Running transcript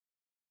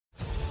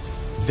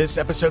This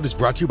episode is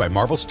brought to you by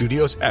Marvel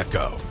Studios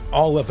Echo.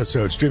 All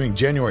episodes streaming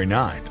January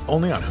 9th,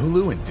 only on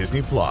Hulu and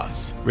Disney+.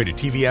 Rated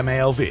TV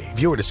MALV.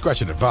 Viewer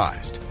discretion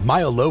advised.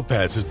 Maya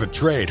Lopez has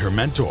betrayed her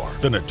mentor,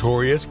 the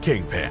notorious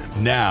Kingpin.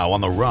 Now on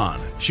the run,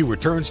 she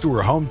returns to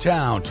her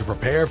hometown to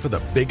prepare for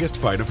the biggest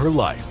fight of her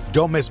life.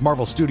 Don't miss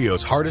Marvel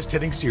Studios'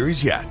 hardest-hitting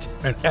series yet.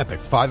 An epic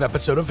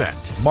 5-episode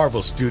event.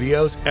 Marvel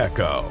Studios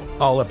Echo.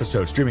 All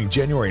episodes streaming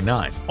January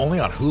 9th, only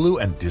on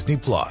Hulu and Disney+.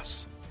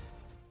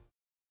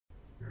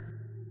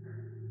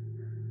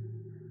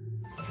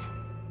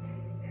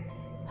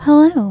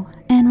 Hello,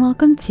 and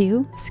welcome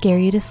to Scare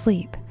You to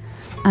Sleep.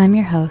 I'm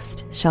your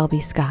host,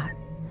 Shelby Scott.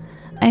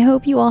 I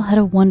hope you all had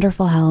a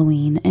wonderful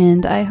Halloween,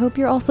 and I hope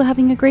you're also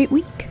having a great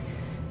week.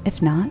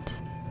 If not,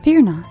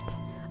 fear not.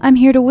 I'm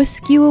here to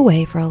whisk you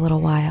away for a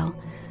little while.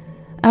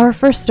 Our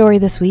first story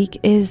this week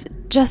is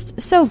just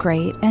so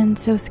great and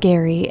so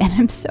scary, and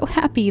I'm so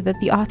happy that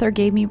the author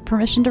gave me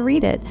permission to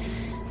read it.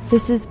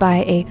 This is by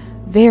a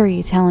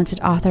very talented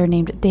author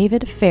named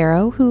David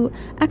Farrow, who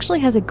actually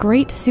has a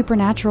great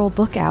supernatural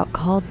book out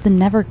called The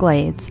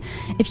Neverglades.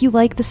 If you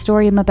like the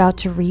story I'm about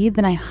to read,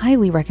 then I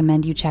highly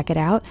recommend you check it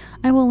out.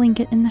 I will link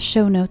it in the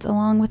show notes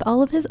along with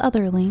all of his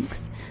other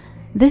links.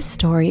 This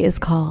story is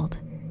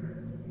called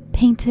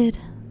Painted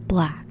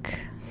Black.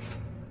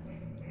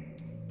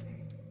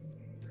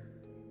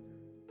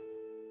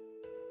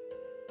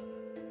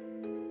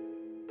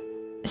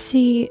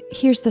 See,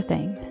 here's the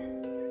thing.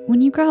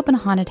 When you grow up in a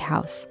haunted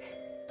house,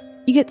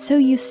 you get so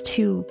used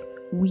to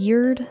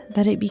weird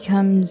that it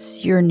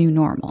becomes your new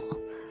normal.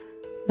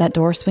 That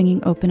door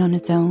swinging open on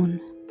its own,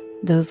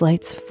 those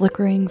lights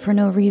flickering for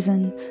no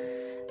reason,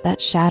 that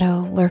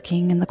shadow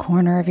lurking in the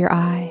corner of your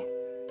eye.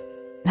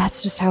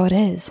 That's just how it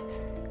is.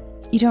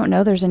 You don't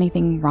know there's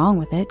anything wrong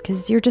with it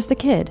because you're just a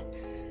kid.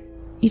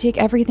 You take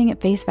everything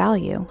at face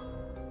value.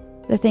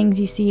 The things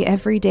you see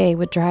every day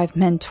would drive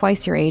men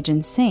twice your age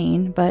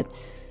insane, but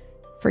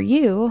for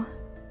you,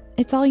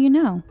 it's all you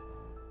know.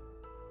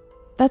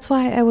 That's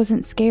why I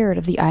wasn't scared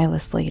of the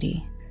eyeless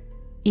lady,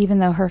 even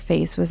though her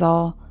face was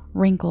all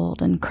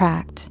wrinkled and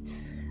cracked,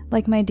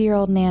 like my dear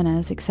old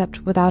Nana's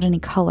except without any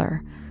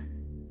color.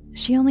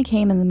 She only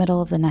came in the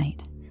middle of the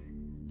night.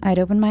 I'd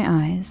open my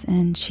eyes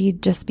and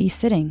she'd just be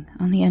sitting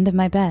on the end of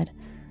my bed,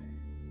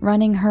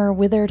 running her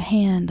withered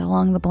hand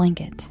along the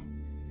blanket.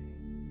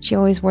 She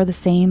always wore the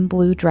same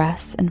blue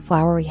dress and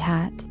flowery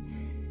hat.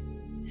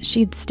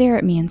 She'd stare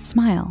at me and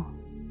smile,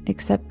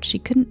 except she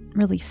couldn't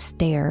really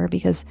stare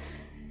because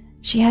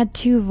she had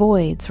two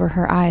voids where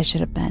her eyes should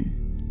have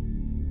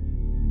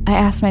been. I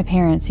asked my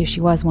parents who she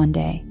was one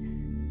day,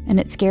 and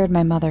it scared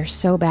my mother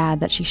so bad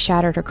that she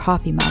shattered her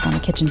coffee mug on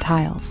the kitchen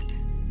tiles.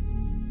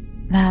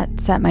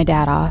 That set my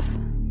dad off,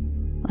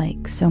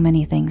 like so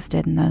many things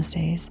did in those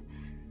days.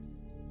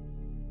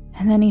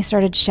 And then he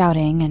started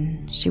shouting,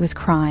 and she was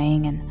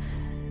crying, and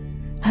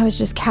I was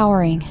just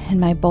cowering in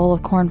my bowl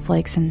of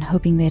cornflakes and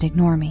hoping they'd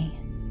ignore me.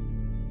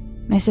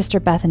 My sister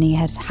Bethany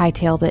had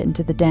hightailed it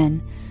into the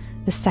den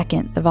the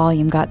second the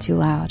volume got too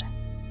loud.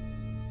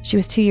 She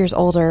was 2 years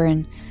older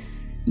and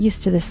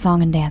used to this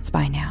song and dance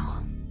by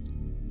now.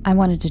 I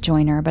wanted to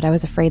join her, but I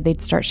was afraid they'd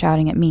start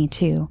shouting at me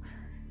too.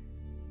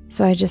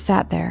 So I just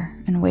sat there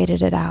and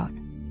waited it out.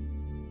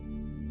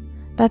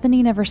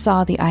 Bethany never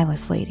saw the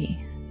eyeless lady,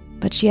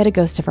 but she had a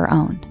ghost of her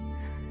own.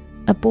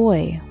 A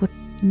boy with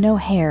no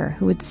hair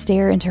who would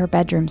stare into her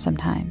bedroom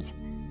sometimes.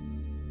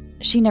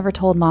 She never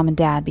told Mom and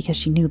Dad because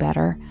she knew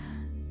better.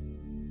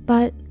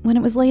 But when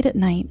it was late at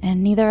night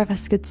and neither of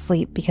us could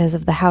sleep because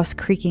of the house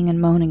creaking and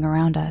moaning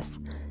around us,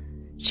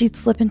 she'd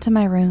slip into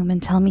my room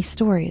and tell me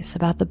stories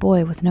about the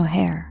boy with no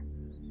hair.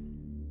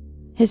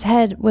 His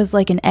head was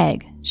like an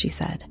egg, she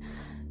said,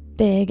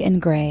 big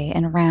and gray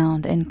and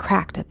round and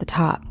cracked at the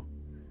top,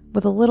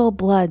 with a little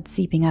blood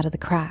seeping out of the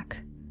crack.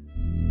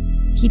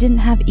 He didn't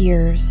have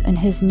ears and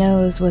his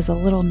nose was a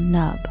little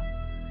nub.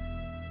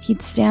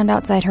 He'd stand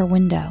outside her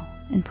window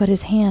and put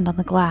his hand on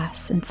the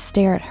glass and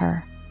stare at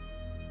her.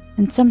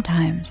 And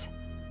sometimes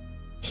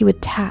he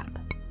would tap,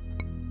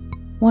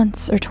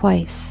 once or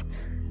twice,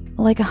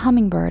 like a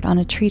hummingbird on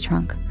a tree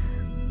trunk.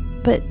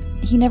 But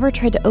he never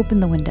tried to open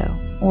the window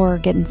or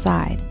get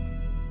inside.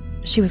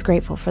 She was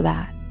grateful for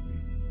that.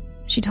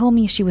 She told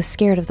me she was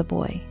scared of the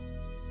boy,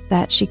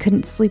 that she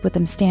couldn't sleep with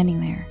him standing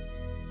there.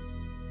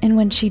 And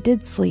when she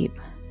did sleep,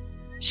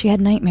 she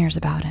had nightmares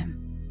about him.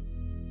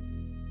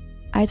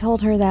 I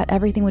told her that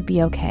everything would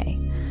be okay.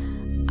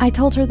 I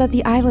told her that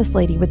the eyeless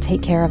lady would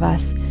take care of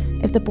us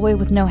if the boy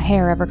with no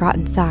hair ever got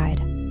inside.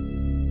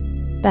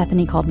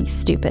 Bethany called me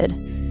stupid.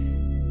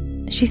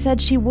 She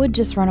said she would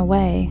just run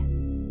away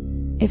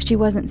if she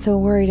wasn't so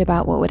worried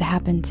about what would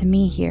happen to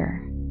me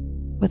here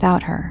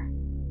without her.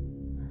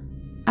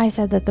 I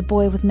said that the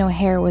boy with no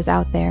hair was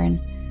out there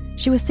and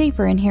she was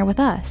safer in here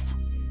with us.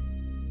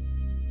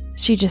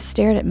 She just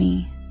stared at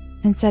me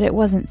and said it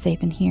wasn't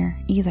safe in here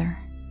either.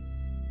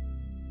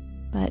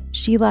 But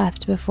she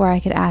left before I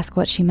could ask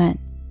what she meant.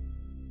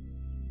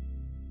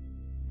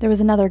 There was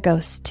another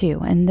ghost,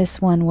 too, and this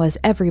one was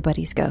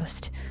everybody's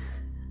ghost.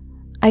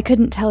 I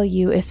couldn't tell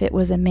you if it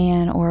was a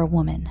man or a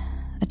woman.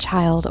 a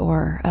child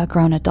or a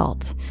grown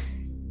adult.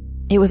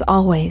 It was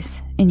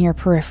always in your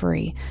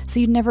periphery, so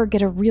you'd never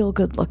get a real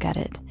good look at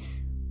it.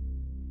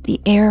 The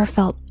air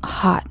felt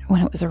hot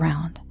when it was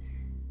around,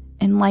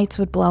 and lights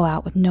would blow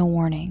out with no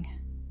warning.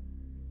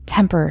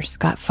 Tempers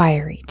got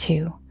fiery,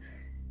 too.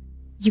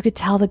 You could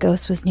tell the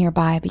ghost was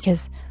nearby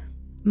because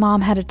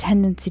Mom had a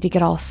tendency to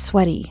get all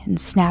sweaty and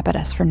snap at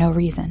us for no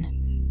reason.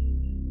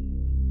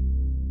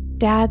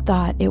 Dad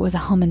thought it was a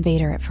home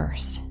invader at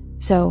first,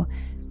 so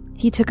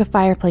he took a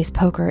fireplace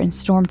poker and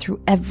stormed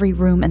through every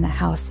room in the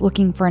house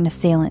looking for an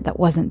assailant that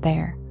wasn't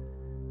there.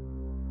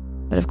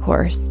 But of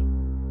course,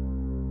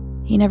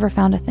 he never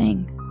found a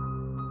thing.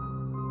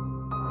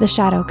 The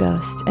shadow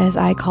ghost, as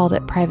I called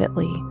it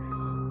privately,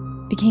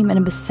 became an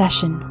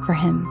obsession for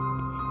him.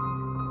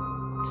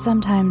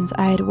 Sometimes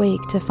I'd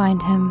wake to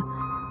find him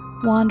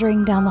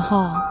wandering down the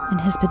hall in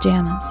his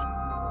pajamas,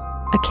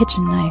 a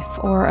kitchen knife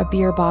or a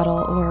beer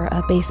bottle or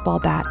a baseball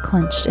bat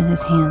clenched in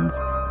his hands.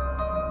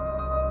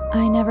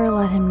 I never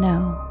let him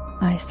know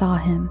I saw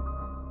him.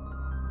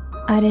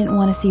 I didn't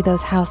want to see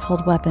those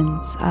household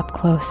weapons up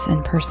close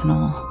and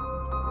personal.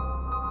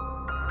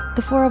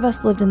 The four of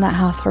us lived in that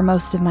house for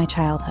most of my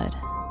childhood.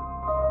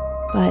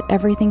 But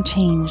everything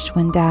changed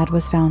when Dad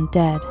was found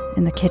dead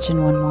in the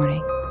kitchen one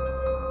morning.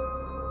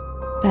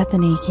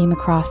 Bethany came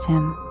across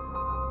him,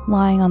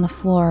 lying on the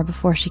floor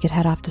before she could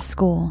head off to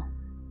school.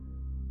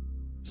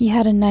 He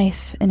had a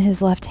knife in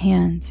his left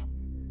hand,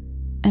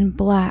 and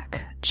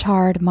black,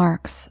 charred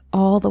marks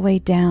all the way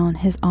down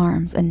his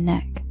arms and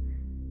neck.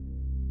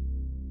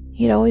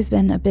 He'd always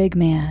been a big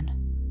man,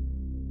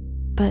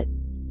 but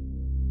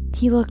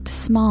he looked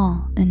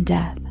small in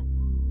death,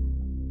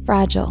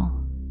 fragile.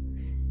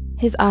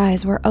 His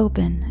eyes were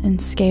open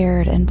and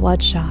scared and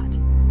bloodshot,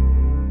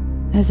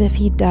 as if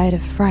he'd died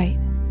of fright.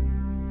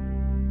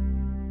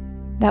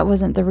 That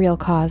wasn't the real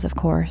cause, of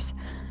course.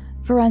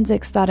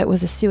 Forensics thought it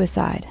was a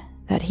suicide,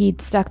 that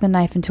he'd stuck the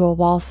knife into a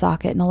wall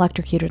socket and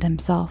electrocuted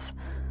himself.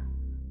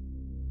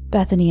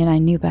 Bethany and I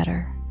knew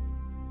better.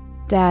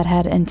 Dad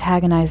had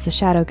antagonized the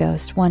shadow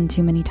ghost one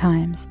too many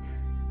times,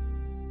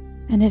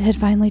 and it had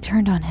finally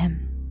turned on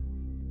him.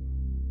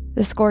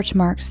 The scorch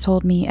marks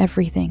told me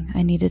everything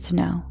I needed to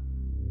know.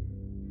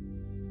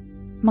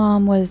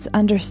 Mom was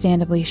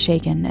understandably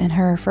shaken, and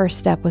her first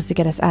step was to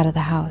get us out of the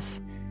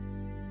house.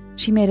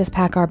 She made us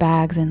pack our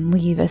bags and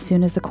leave as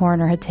soon as the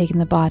coroner had taken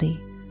the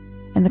body,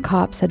 and the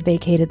cops had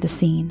vacated the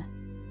scene.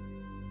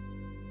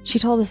 She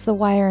told us the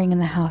wiring in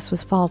the house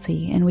was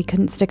faulty, and we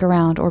couldn't stick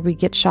around or we'd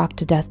get shocked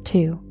to death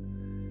too.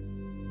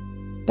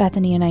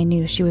 Bethany and I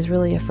knew she was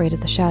really afraid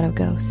of the shadow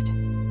ghost.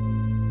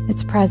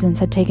 Its presence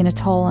had taken a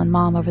toll on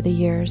Mom over the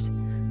years,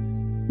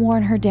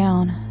 worn her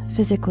down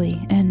physically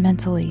and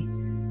mentally.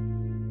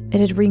 It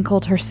had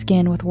wrinkled her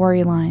skin with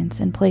worry lines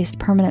and placed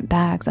permanent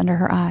bags under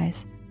her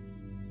eyes.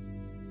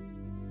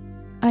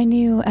 I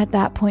knew at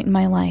that point in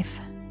my life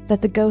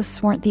that the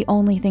ghosts weren't the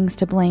only things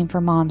to blame for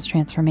Mom's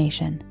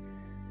transformation.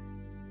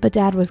 But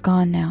Dad was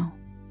gone now,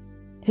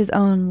 his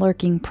own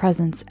lurking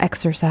presence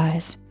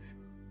exorcised,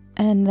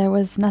 and there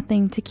was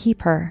nothing to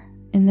keep her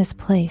in this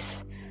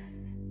place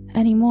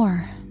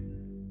anymore.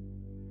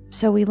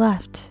 So we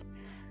left,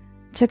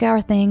 took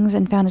our things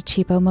and found a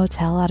cheapo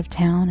motel out of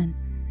town and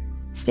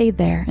stayed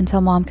there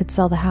until Mom could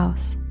sell the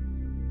house.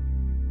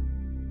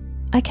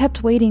 I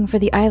kept waiting for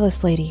the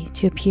eyeless lady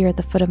to appear at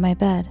the foot of my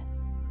bed,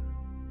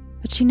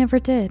 but she never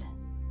did.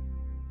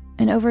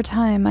 And over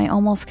time, I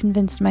almost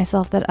convinced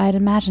myself that I'd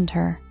imagined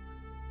her.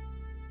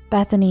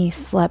 Bethany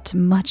slept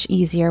much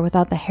easier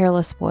without the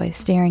hairless boy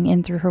staring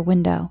in through her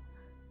window.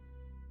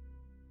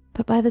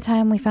 But by the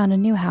time we found a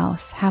new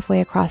house halfway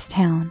across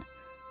town,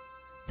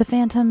 the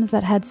phantoms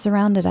that had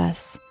surrounded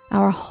us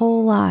our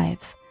whole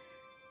lives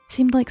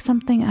seemed like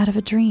something out of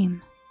a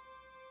dream.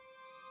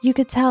 You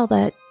could tell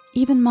that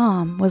even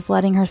Mom was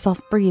letting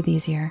herself breathe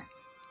easier.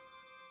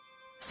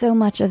 So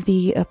much of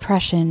the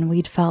oppression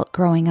we'd felt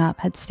growing up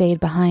had stayed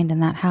behind in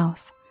that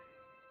house,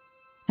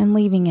 and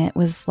leaving it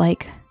was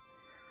like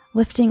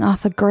lifting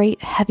off a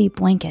great heavy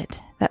blanket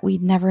that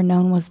we'd never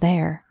known was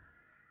there.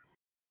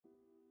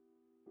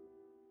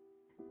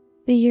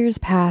 The years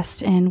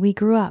passed and we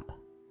grew up.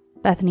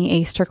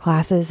 Bethany aced her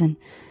classes and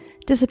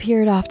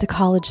disappeared off to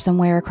college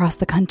somewhere across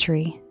the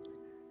country.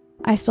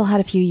 I still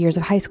had a few years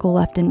of high school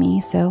left in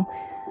me, so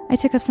I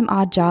took up some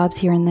odd jobs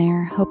here and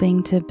there,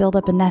 hoping to build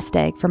up a nest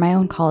egg for my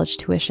own college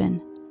tuition.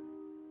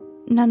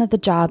 None of the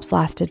jobs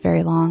lasted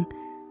very long.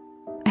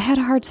 I had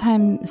a hard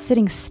time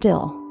sitting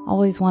still,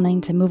 always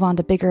wanting to move on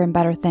to bigger and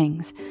better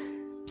things,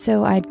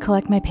 so I'd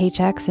collect my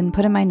paychecks and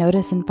put in my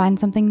notice and find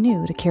something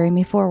new to carry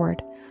me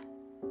forward.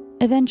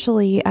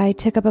 Eventually, I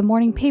took up a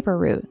morning paper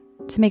route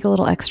to make a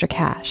little extra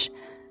cash.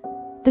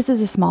 This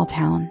is a small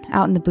town,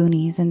 out in the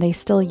boonies, and they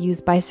still use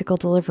bicycle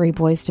delivery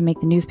boys to make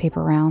the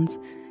newspaper rounds.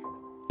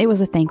 It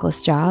was a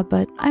thankless job,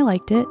 but I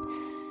liked it.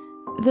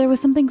 There was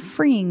something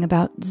freeing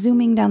about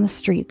zooming down the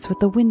streets with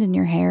the wind in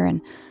your hair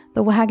and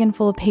the wagon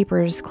full of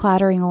papers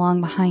clattering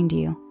along behind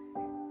you.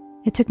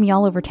 It took me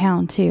all over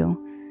town, too.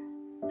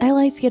 I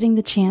liked getting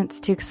the chance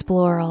to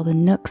explore all the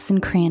nooks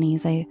and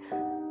crannies I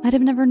I'd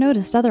have never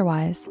noticed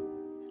otherwise.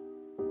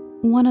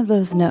 One of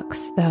those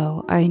nooks,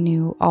 though, I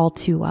knew all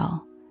too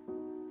well.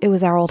 It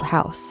was our old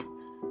house.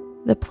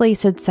 The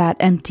place had sat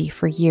empty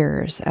for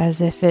years,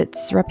 as if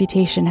its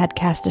reputation had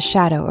cast a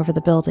shadow over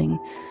the building,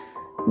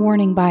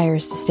 warning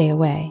buyers to stay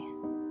away.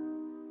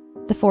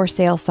 The for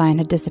sale sign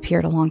had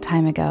disappeared a long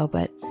time ago,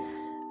 but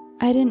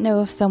I didn't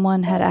know if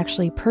someone had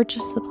actually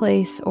purchased the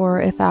place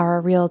or if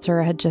our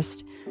realtor had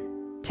just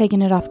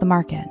taken it off the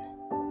market.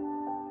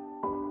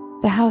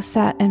 The house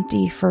sat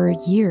empty for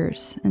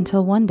years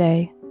until one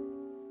day,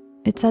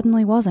 it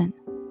suddenly wasn't.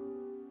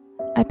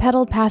 I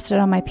pedaled past it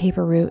on my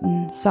paper route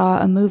and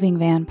saw a moving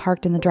van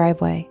parked in the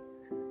driveway.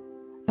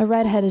 A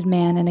red-headed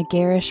man in a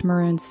garish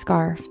maroon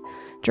scarf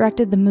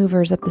directed the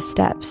movers up the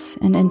steps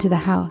and into the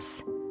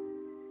house.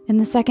 In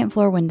the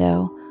second-floor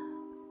window,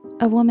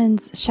 a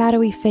woman's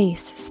shadowy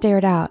face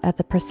stared out at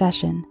the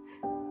procession.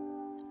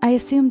 I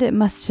assumed it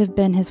must have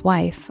been his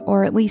wife,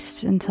 or at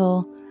least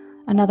until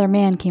another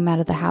man came out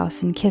of the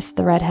house and kissed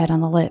the redhead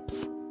on the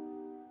lips.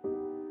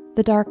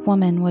 The dark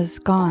woman was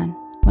gone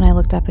when I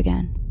looked up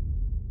again.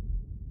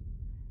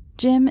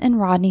 Jim and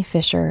Rodney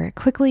Fisher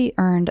quickly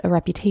earned a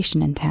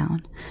reputation in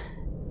town.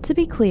 To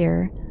be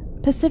clear,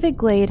 Pacific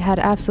Glade had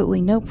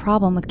absolutely no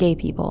problem with gay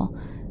people.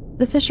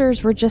 The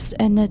Fishers were just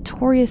a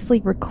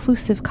notoriously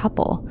reclusive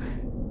couple.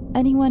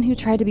 Anyone who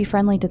tried to be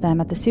friendly to them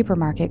at the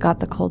supermarket got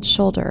the cold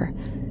shoulder,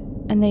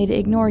 and they'd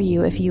ignore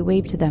you if you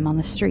waved to them on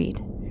the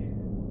street.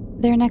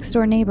 Their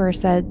next-door neighbor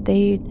said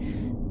they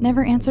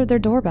never answered their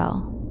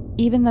doorbell,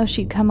 even though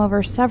she'd come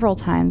over several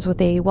times with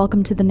a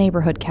welcome to the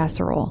neighborhood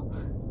casserole.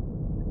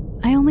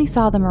 I only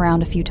saw them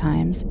around a few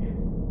times.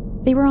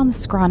 They were on the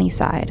scrawny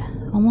side,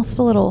 almost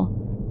a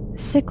little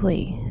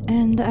sickly,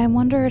 and I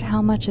wondered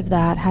how much of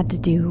that had to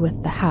do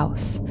with the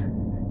house.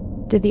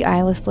 Did the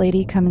eyeless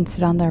lady come and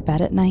sit on their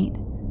bed at night?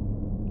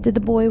 Did the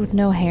boy with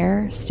no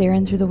hair stare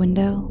in through the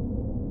window?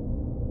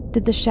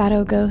 Did the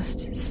shadow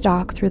ghost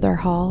stalk through their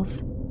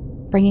halls,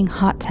 bringing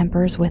hot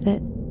tempers with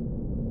it?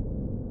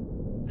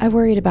 I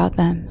worried about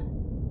them.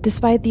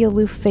 Despite the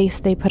aloof face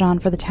they put on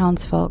for the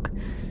townsfolk,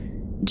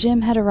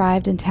 Jim had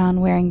arrived in town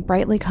wearing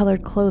brightly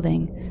colored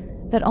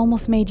clothing that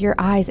almost made your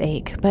eyes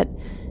ache, but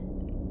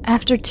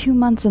after 2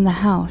 months in the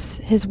house,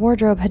 his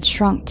wardrobe had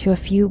shrunk to a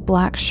few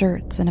black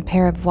shirts and a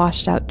pair of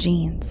washed-out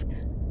jeans.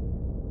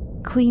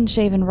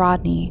 Clean-shaven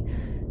Rodney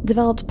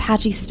developed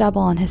patchy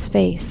stubble on his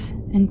face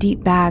and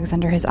deep bags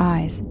under his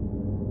eyes.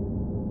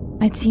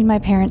 I'd seen my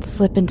parents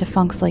slip into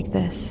funks like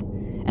this,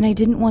 and I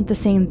didn't want the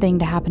same thing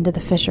to happen to the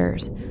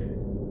Fishers.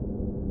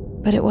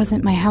 But it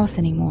wasn't my house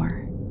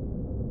anymore.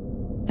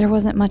 There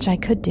wasn't much I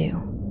could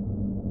do.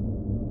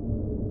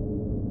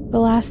 The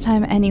last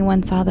time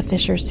anyone saw the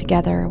Fishers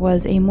together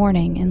was a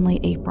morning in late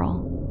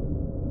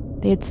April.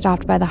 They had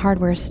stopped by the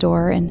hardware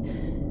store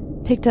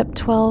and picked up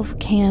 12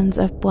 cans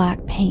of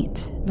black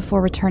paint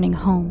before returning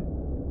home.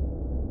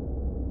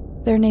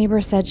 Their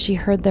neighbor said she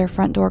heard their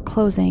front door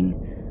closing,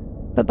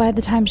 but by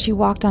the time she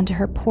walked onto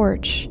her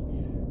porch,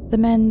 the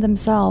men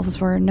themselves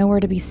were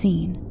nowhere to be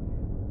seen.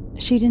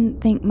 She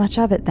didn't think much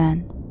of it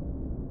then.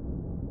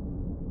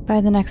 By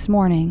the next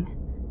morning,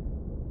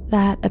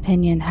 that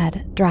opinion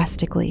had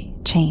drastically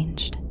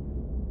changed.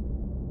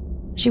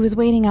 She was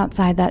waiting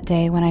outside that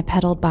day when I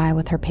pedaled by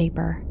with her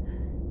paper.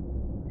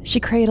 She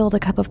cradled a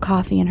cup of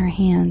coffee in her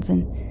hands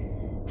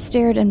and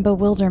stared in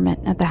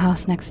bewilderment at the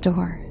house next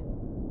door.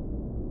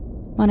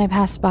 When I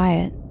passed by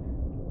it,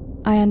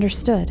 I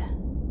understood.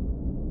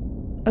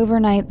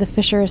 Overnight, the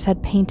Fishers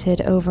had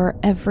painted over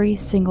every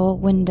single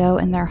window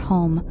in their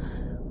home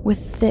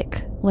with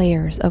thick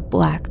layers of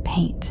black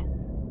paint.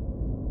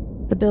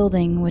 The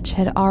building, which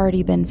had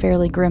already been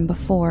fairly grim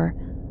before,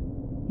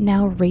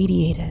 now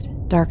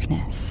radiated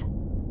darkness.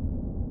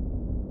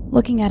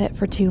 Looking at it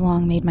for too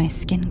long made my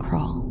skin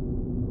crawl.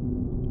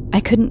 I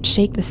couldn't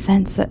shake the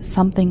sense that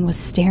something was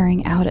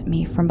staring out at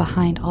me from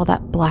behind all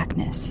that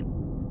blackness.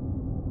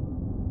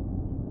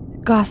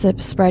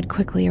 Gossip spread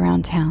quickly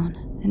around town,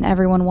 and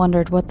everyone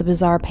wondered what the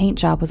bizarre paint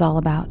job was all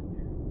about.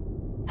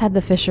 Had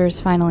the Fishers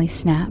finally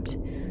snapped?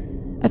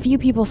 A few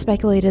people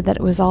speculated that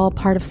it was all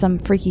part of some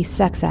freaky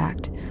sex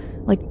act,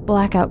 like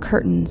blackout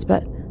curtains,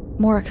 but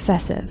more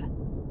excessive.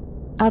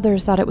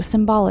 Others thought it was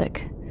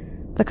symbolic.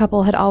 The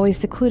couple had always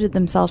secluded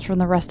themselves from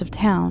the rest of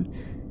town.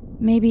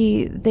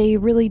 Maybe they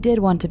really did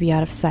want to be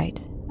out of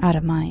sight, out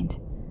of mind.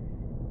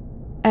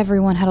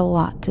 Everyone had a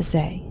lot to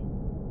say,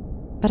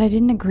 but I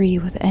didn't agree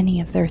with any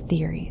of their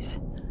theories.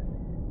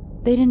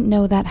 They didn't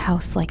know that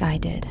house like I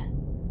did.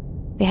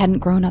 They hadn't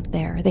grown up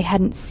there. They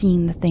hadn't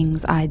seen the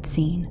things I'd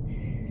seen.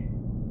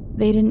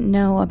 They didn't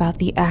know about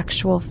the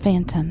actual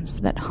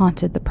phantoms that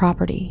haunted the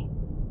property.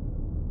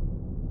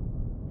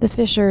 The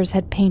Fishers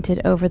had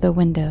painted over the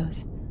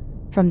windows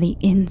from the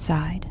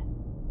inside,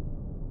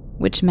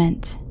 which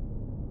meant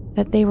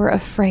that they were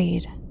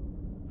afraid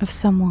of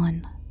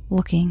someone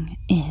looking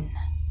in.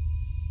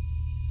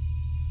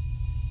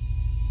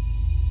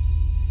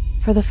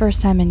 For the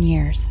first time in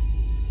years,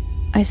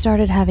 I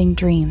started having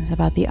dreams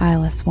about the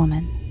eyeless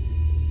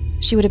woman.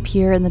 She would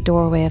appear in the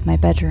doorway of my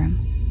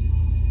bedroom.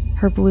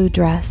 her blue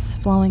dress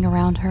flowing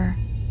around her,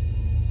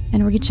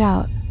 and reach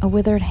out a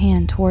withered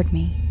hand toward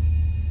me.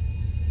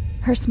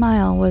 Her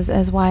smile was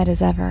as wide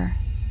as ever.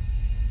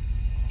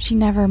 She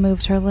never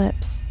moved her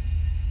lips,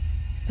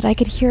 but I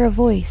could hear a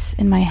voice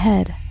in my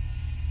head.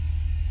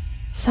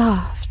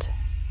 Soft,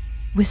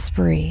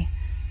 whispery,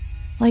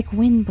 like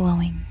wind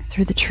blowing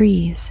through the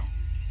trees.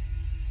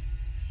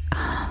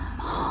 Come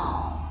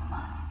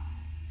home.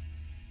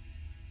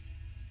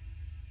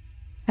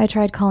 I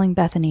tried calling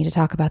Bethany to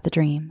talk about the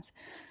dreams,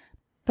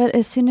 but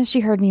as soon as she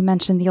heard me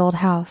mention the old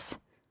house,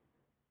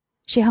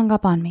 she hung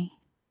up on me.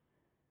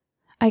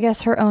 I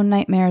guess her own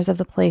nightmares of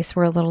the place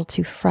were a little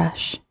too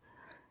fresh.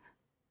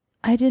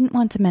 I didn't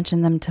want to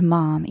mention them to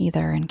Mom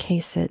either, in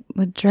case it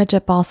would dredge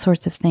up all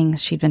sorts of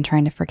things she'd been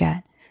trying to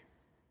forget.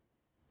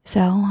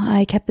 So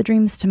I kept the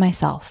dreams to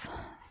myself,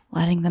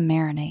 letting them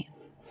marinate.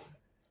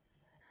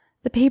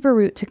 The paper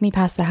route took me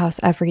past the house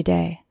every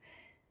day.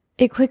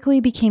 It quickly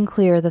became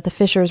clear that the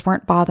Fishers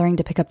weren't bothering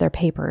to pick up their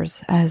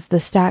papers, as the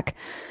stack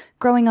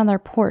growing on their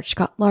porch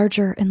got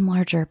larger and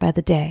larger by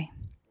the day.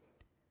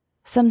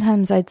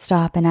 Sometimes I'd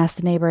stop and ask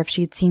the neighbor if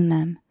she'd seen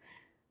them,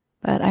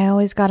 but I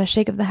always got a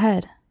shake of the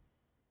head.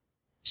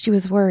 She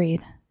was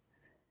worried.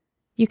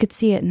 You could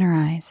see it in her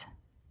eyes.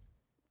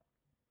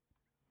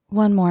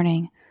 One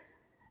morning,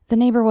 the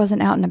neighbor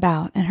wasn't out and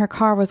about, and her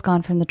car was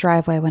gone from the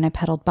driveway when I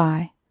pedaled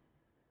by.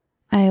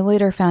 I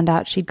later found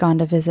out she'd gone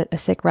to visit a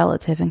sick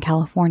relative in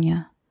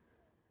California.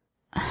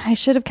 I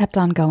should have kept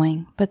on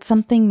going, but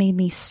something made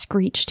me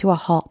screech to a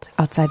halt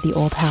outside the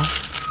old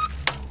house.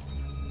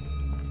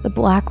 The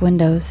black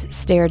windows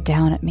stared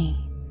down at me,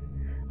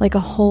 like a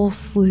whole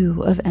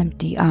slew of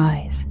empty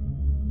eyes.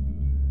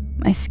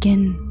 My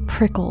skin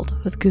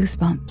prickled with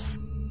goosebumps.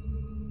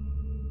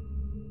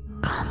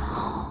 Come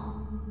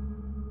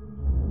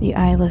home, the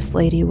eyeless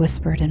lady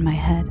whispered in my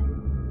head.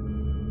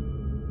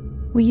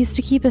 We used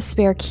to keep a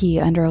spare key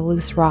under a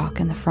loose rock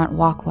in the front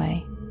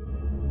walkway,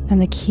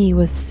 and the key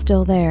was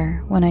still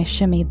there when I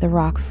shimmied the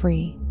rock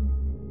free.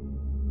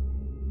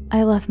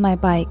 I left my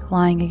bike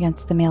lying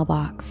against the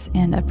mailbox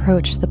and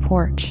approached the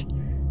porch.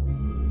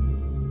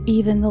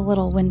 Even the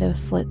little window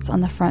slits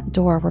on the front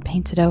door were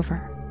painted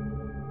over.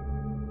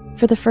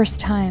 For the first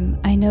time,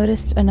 I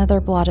noticed another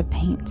blot of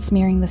paint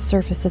smearing the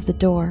surface of the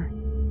door.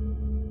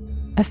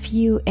 A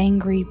few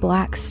angry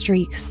black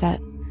streaks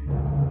that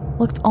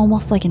looked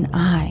almost like an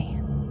eye.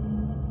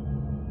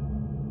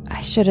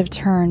 I should have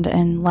turned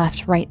and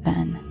left right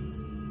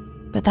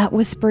then, but that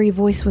whispery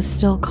voice was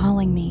still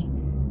calling me,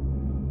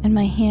 and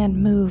my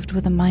hand moved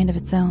with a mind of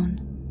its own.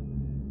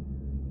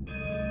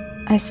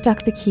 I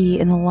stuck the key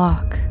in the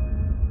lock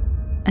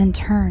and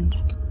turned.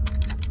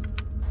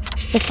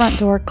 The front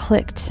door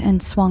clicked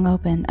and swung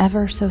open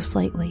ever so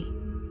slightly.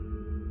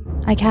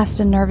 I cast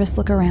a nervous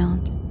look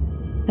around,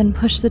 then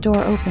pushed the door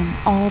open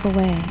all the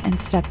way and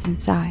stepped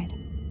inside.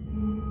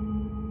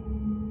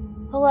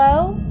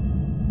 Hello?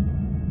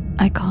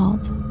 I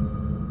called.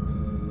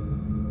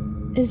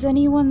 Is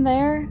anyone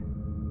there?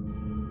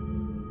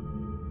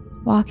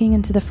 Walking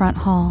into the front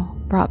hall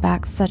brought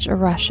back such a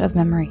rush of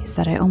memories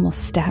that I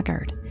almost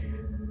staggered.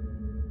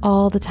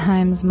 All the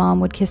times Mom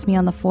would kiss me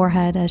on the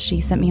forehead as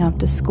she sent me off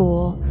to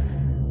school.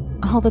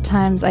 All the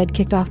times I'd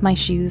kicked off my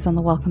shoes on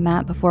the welcome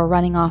mat before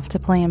running off to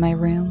play in my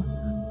room.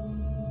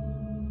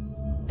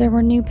 There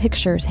were new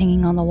pictures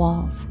hanging on the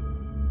walls,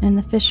 and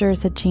the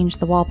Fishers had changed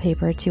the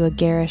wallpaper to a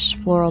garish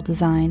floral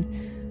design,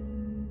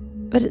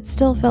 but it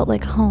still felt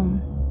like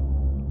home.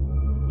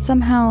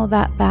 Somehow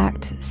that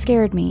fact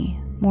scared me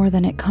more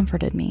than it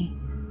comforted me.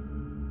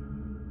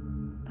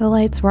 The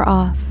lights were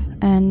off,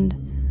 and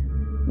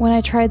when I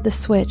tried the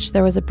switch,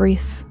 there was a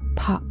brief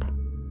pop,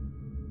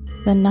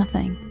 then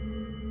nothing.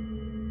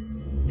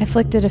 I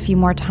flicked it a few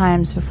more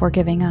times before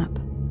giving up.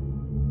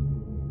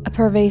 A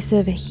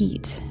pervasive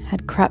heat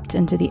had crept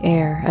into the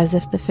air as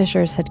if the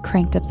Fishers had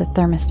cranked up the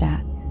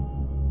thermostat,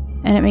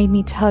 and it made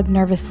me tug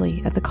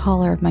nervously at the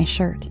collar of my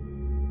shirt.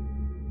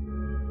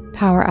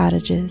 Power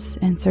outages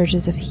and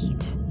surges of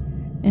heat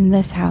in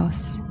this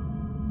house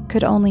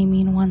could only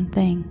mean one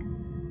thing.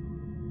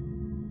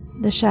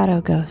 The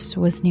shadow ghost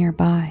was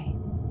nearby.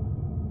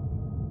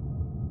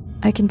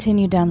 I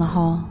continued down the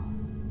hall,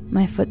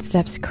 my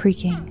footsteps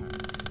creaking,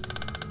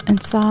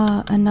 and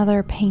saw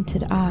another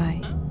painted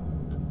eye.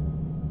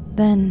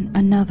 Then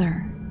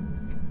another.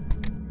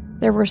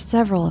 There were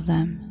several of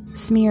them,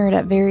 smeared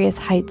at various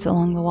heights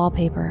along the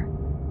wallpaper.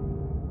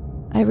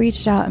 I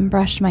reached out and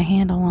brushed my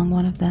hand along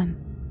one of them.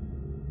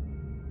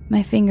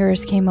 My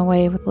fingers came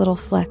away with little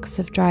flecks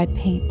of dried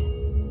paint.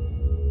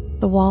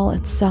 The wall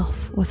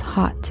itself was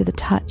hot to the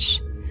touch,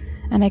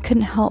 and I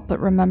couldn't help but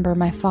remember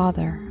my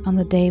father on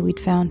the day we'd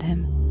found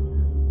him,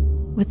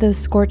 with those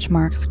scorch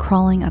marks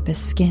crawling up his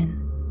skin,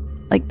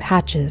 like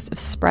patches of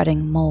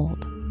spreading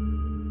mold.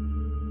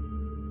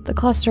 The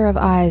cluster of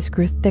eyes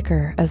grew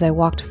thicker as I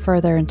walked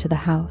further into the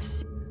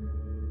house,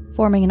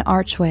 forming an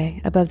archway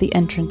above the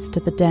entrance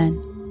to the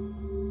den.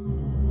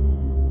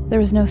 There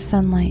was no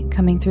sunlight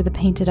coming through the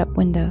painted-up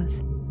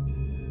windows,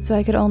 so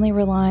I could only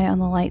rely on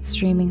the light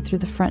streaming through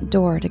the front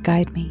door to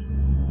guide me.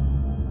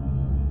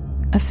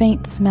 A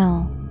faint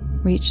smell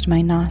reached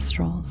my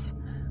nostrils,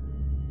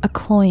 a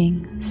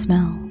cloying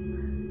smell,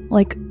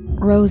 like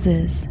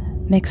roses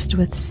mixed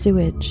with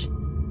sewage.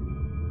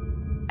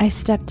 I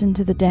stepped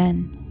into the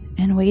den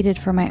and waited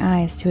for my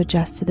eyes to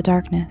adjust to the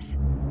darkness.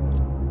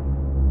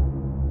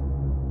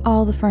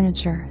 All the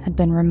furniture had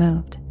been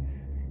removed,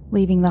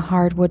 leaving the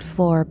hardwood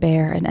floor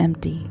bare and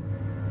empty.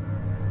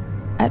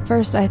 At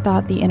first I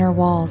thought the inner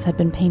walls had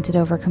been painted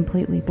over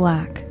completely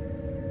black.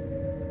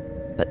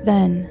 But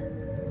then,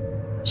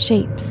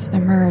 shapes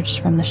emerged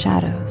from the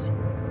shadows.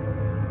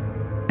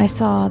 I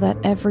saw that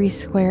every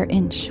square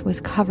inch was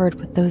covered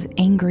with those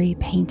angry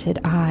painted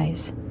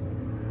eyes.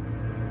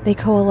 They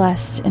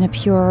coalesced in a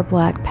pure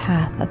black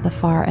path at the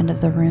far end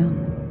of the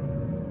room,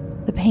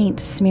 the paint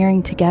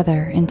smearing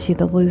together into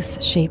the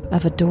loose shape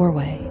of a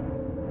doorway.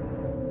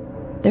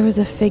 There was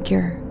a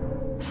figure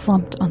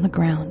slumped on the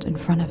ground in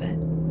front of it.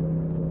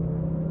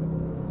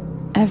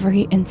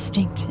 Every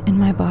instinct in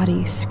my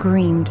body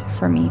screamed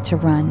for me to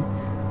run,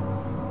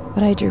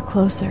 but I drew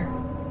closer,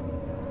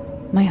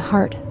 my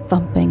heart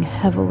thumping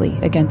heavily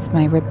against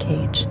my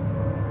ribcage.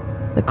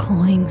 The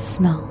cloying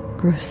smell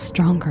grew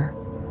stronger.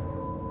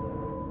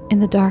 In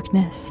the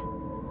darkness,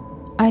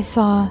 I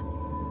saw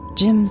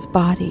Jim's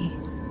body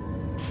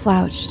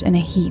slouched in a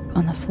heap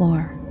on the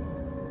floor.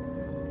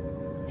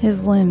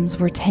 His limbs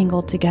were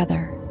tangled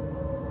together,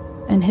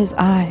 and his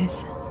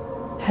eyes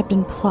had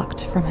been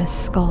plucked from his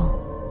skull,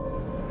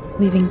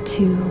 leaving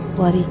 2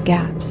 bloody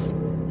gaps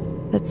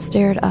that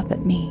stared up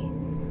at me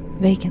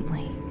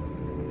vacantly.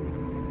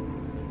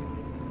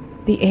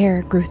 The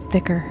air grew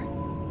thicker.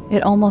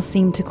 It almost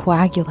seemed to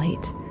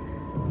coagulate.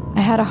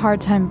 I had a hard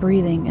time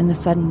breathing in the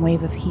sudden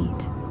wave of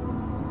heat.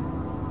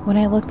 When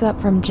I looked up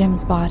from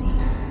Jim's body,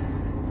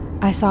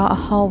 I saw a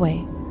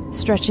hallway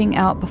stretching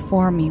out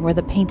before me where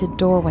the painted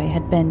doorway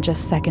had been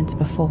just seconds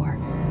before.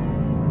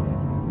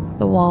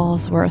 The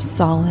walls were a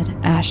solid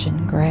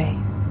ashen gray,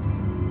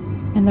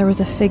 and there was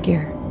a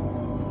figure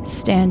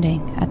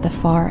standing at the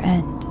far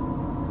end.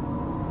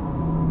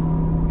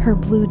 Her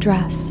blue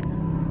dress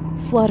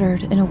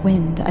fluttered in a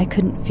wind I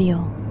couldn't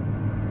feel.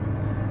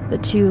 The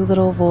 2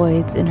 little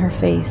voids in her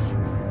face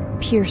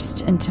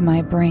pierced into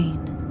my brain,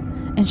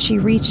 and she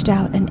reached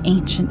out an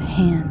ancient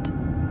hand,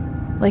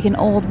 like an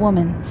old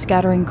woman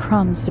scattering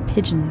crumbs to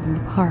pigeons in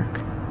the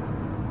park.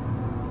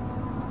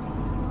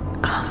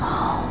 "Come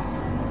home,"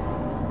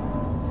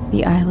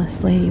 the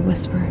eyeless lady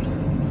whispered.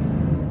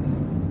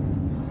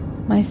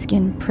 My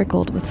skin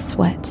prickled with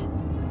sweat.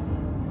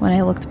 When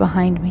I looked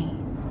behind me,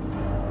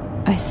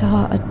 I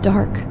saw a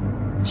dark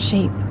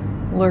shape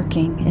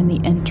lurking in the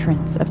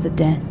entrance of the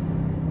den,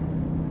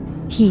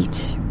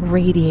 heat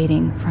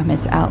radiating from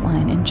its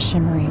outline in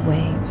shimmery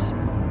waves.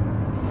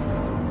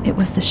 It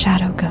was the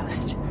shadow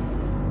ghost.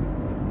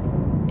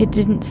 It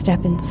didn't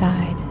step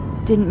inside,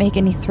 didn't make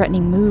any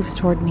threatening moves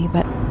toward me,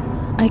 but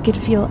I could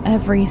feel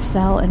every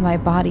cell in my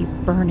body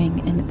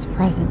burning in its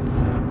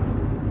presence.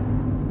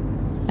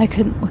 I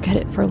couldn't look at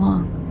it for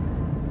long.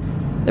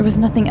 There was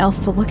nothing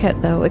else to look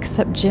at, though,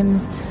 except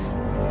Jim's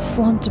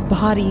slumped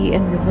body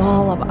and the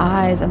wall of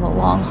eyes and the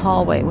long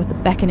hallway with the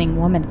beckoning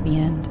woman at the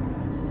end.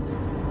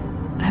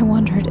 I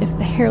wondered if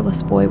the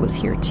hairless boy was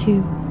here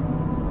too,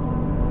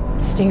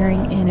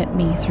 staring in at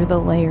me through the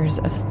layers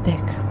of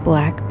thick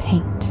black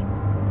paint.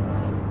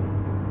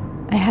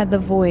 I had the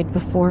void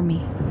before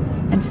me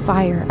and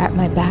fire at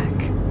my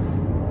back.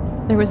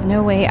 There was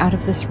no way out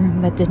of this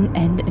room that didn't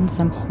end in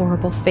some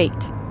horrible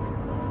fate.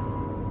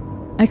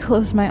 I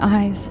closed my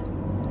eyes.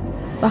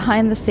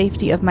 Behind the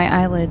safety of my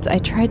eyelids, I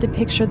tried to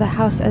picture the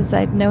house as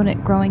I'd known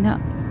it growing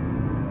up.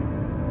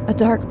 A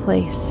dark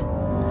place,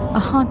 a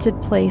haunted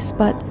place,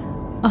 but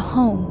a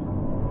home.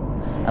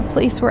 A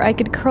place where I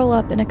could curl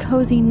up in a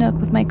cozy nook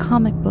with my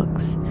comic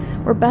books,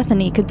 where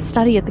Bethany could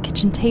study at the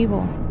kitchen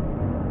table,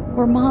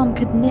 where Mom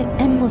could knit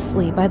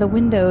endlessly by the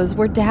windows,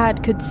 where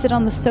Dad could sit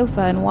on the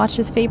sofa and watch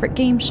his favorite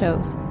game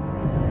shows.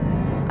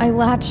 I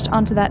latched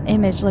onto that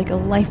image like a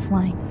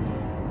lifeline.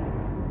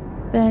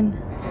 Then,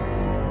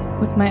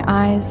 with my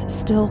eyes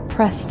still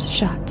pressed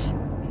shut,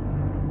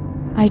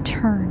 I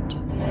turned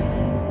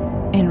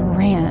and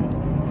ran.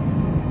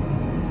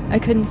 I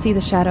couldn't see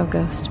the shadow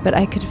ghost, but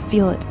I could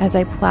feel it as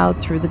I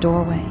plowed through the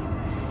doorway,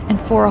 and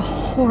for a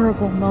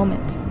horrible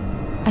moment,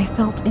 I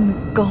felt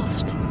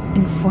engulfed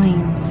in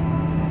flames.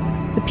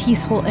 The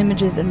peaceful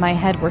images in my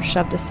head were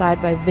shoved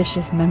aside by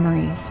vicious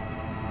memories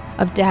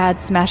of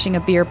Dad smashing a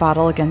beer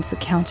bottle against the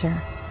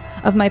counter,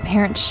 of my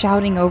parents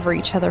shouting over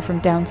each other from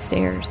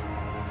downstairs,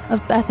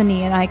 of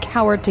Bethany and I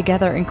cowered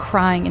together and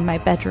crying in my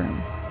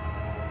bedroom.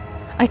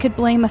 I could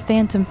blame a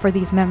phantom for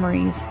these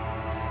memories,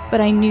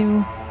 but I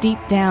knew deep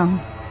down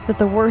that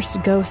the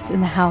worst ghosts in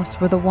the house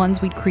were the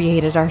ones we'd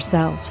created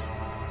ourselves.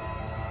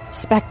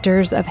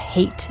 Specters of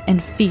hate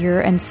and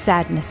fear and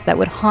sadness that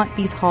would haunt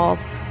these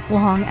halls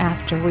long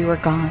after we were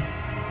gone.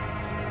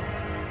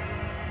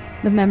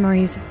 The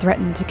memories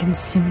threatened to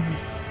consume me,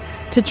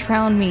 to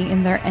drown me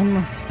in their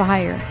endless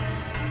fire,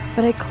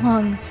 but I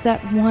clung to that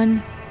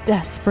one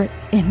desperate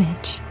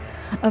image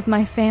of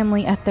my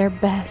family at their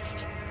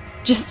best,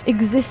 just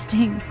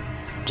existing,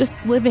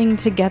 just living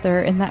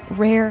together in that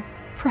rare,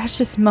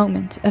 precious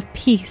moment of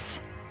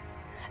peace.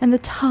 And the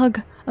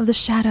tug of the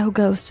shadow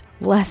ghost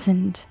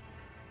lessened.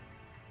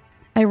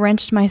 I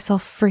wrenched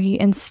myself free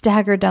and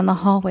staggered down the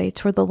hallway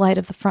toward the light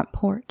of the front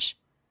porch.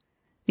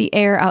 The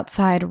air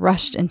outside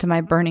rushed into my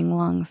burning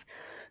lungs,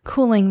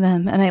 cooling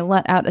them, and I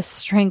let out a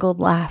strangled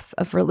laugh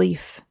of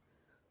relief.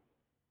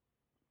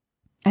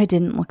 I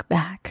didn't look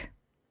back.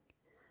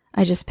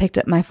 I just picked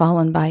up my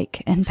fallen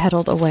bike and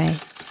pedaled away,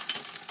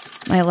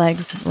 my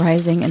legs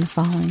rising and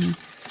falling,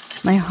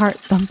 my heart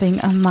thumping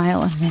a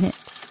mile a minute.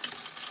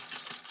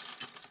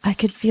 I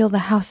could feel the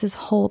house's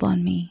hold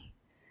on me,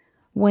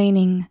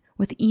 waning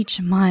with each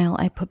mile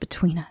I put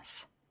between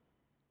us.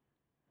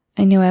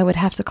 I knew I would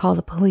have to call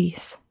the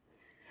police.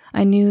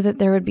 I knew that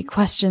there would be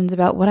questions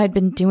about what I'd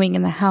been doing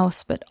in the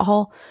house, but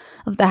all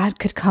of that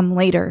could come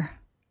later.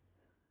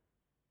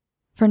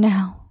 For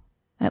now,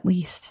 at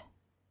least,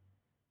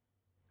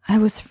 I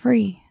was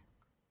free.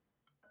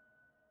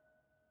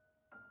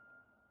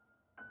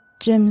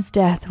 Jim's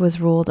death was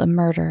ruled a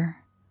murder,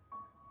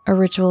 a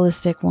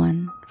ritualistic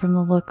one from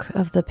the look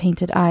of the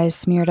painted eyes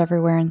smeared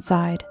everywhere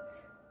inside.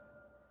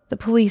 The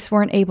police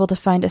weren't able to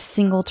find a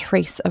single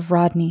trace of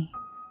Rodney.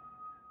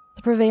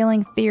 The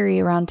prevailing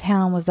theory around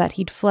town was that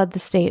he'd fled the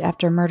state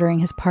after murdering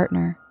his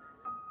partner.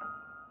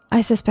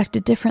 I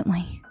suspected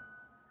differently.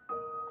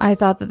 I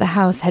thought that the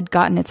house had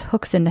gotten its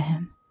hooks into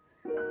him,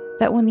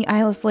 that when the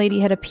eyeless lady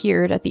had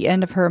appeared at the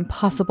end of her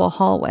impossible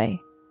hallway,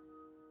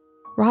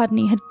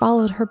 Rodney had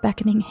followed her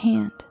beckoning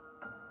hand,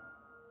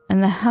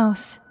 and the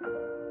house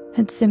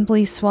had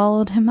simply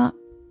swallowed him up.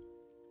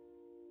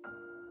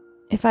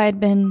 If I had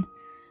been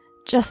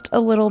just a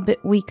little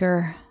bit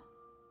weaker,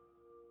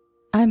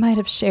 I might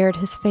have shared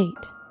his fate.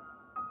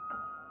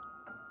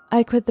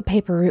 I quit the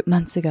paper route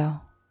months ago,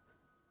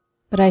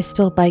 but I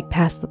still bike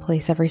past the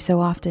place every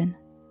so often.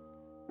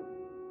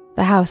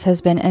 The house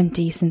has been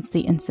empty since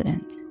the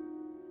incident.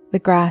 The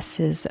grass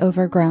is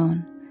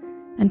overgrown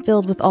and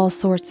filled with all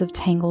sorts of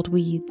tangled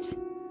weeds,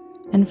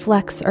 and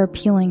flecks are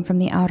peeling from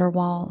the outer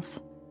walls.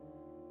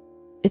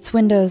 Its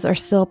windows are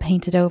still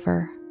painted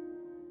over.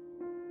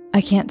 I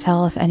can't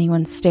tell if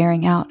anyone's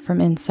staring out from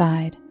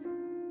inside,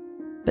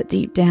 but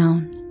deep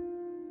down,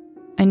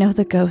 I know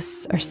the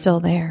ghosts are still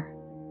there.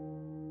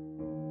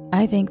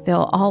 I think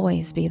they'll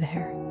always be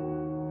there.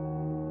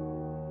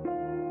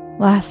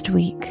 Last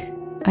week,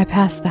 I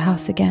passed the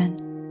house again,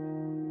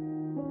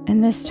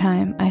 and this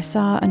time I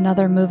saw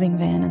another moving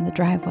van in the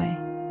driveway.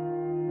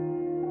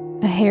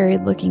 A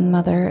harried-looking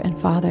mother and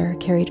father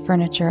carried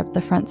furniture up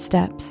the front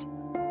steps,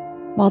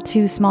 while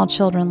two small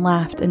children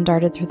laughed and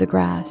darted through the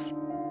grass.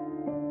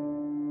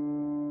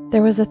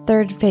 There was a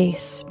third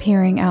face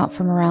peering out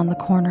from around the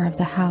corner of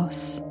the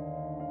house.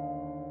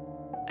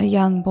 A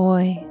young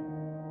boy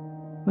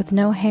with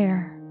no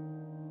hair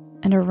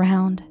and a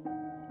round,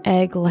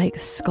 egg-like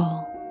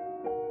skull.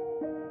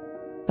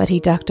 But he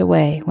ducked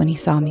away when he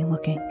saw me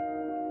looking.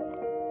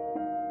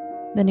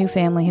 The new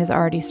family has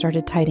already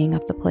started tidying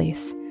up the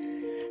place,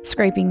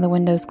 scraping the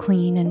windows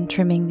clean and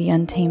trimming the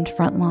untamed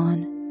front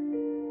lawn.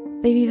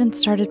 They've even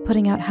started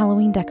putting out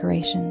Halloween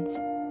decorations.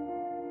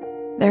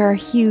 There are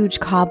huge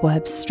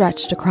cobwebs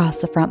stretched across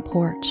the front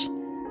porch,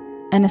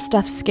 and a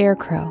stuffed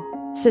scarecrow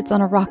sits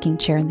on a rocking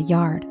chair in the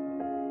yard.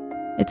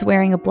 It's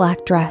wearing a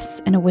black dress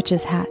and a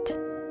witch's hat.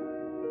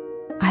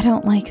 I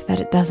don't like that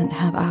it doesn't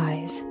have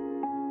eyes.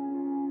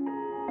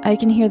 I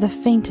can hear the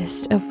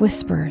faintest of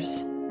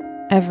whispers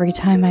every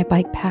time I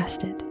bike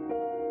past it.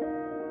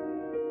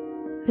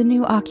 The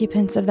new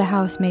occupants of the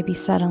house may be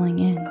settling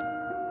in,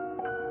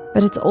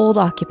 but its old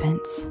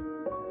occupants,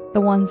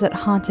 the ones that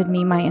haunted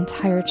me my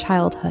entire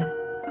childhood,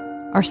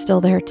 are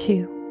still there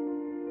too.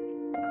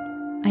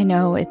 I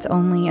know it's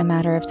only a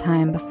matter of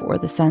time before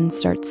the son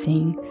starts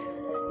seeing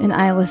an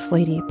eyeless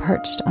lady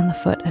perched on the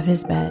foot of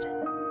his bed,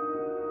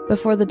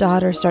 before the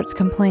daughter starts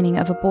complaining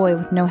of a boy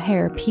with no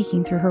hair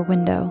peeking through her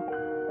window.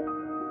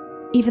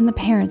 Even the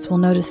parents will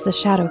notice the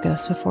shadow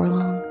ghost before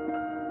long.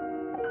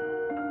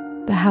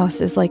 The house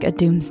is like a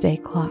doomsday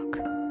clock,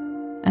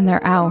 and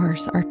their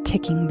hours are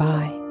ticking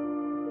by.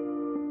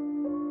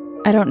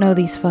 I don't know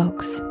these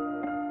folks.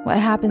 What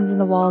happens in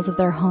the walls of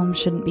their home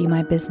shouldn't be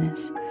my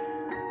business,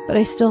 but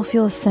I still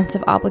feel a sense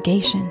of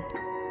obligation,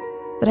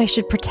 that I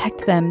should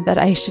protect them, that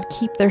I should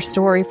keep their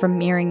story from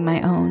mirroring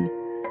my own.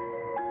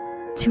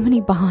 Too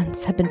many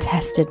bonds have been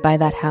tested by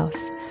that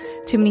house.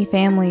 Too many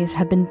families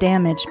have been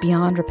damaged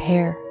beyond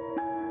repair.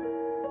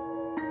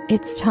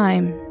 It's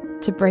time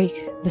to break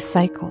the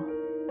cycle.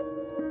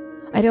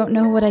 I don't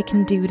know what I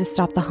can do to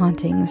stop the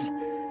hauntings.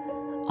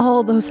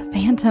 All those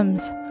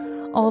phantoms,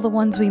 all the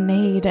ones we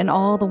made and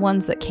all the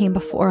ones that came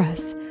before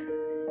us,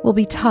 will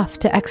be tough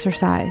to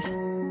exorcise.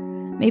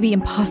 Maybe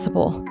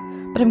impossible,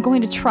 but I'm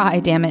going to try,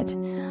 damn it.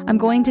 I'm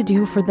going to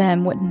do for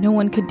them what no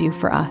one could do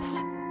for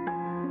us.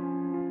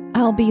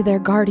 I'll be their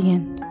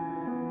guardian.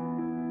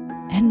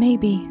 And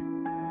maybe,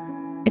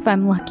 if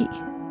I'm lucky,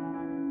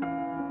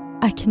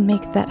 I can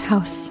make that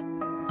house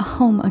a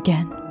home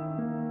again.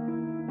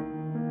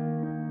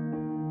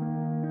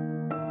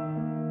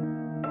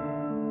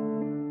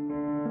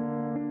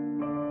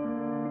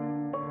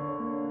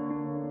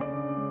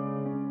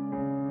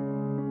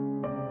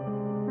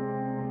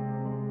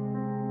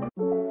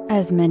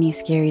 As many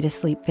Scary to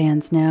Sleep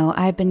fans know,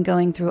 I've been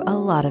going through a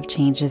lot of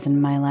changes in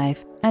my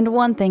life. And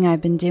one thing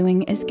I've been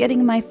doing is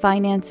getting my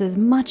finances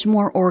much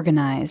more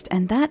organized,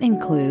 and that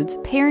includes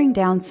paring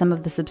down some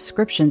of the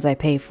subscriptions I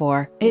pay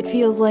for. It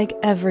feels like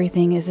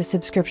everything is a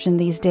subscription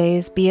these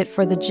days, be it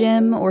for the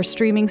gym or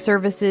streaming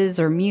services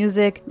or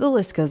music, the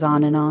list goes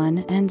on,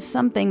 and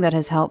something that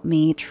has helped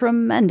me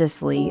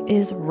tremendously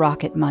is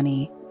Rocket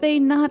Money. They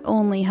not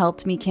only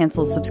helped me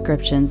cancel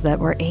subscriptions that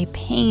were a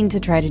pain to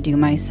try to do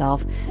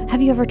myself.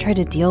 Have you ever tried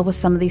to deal with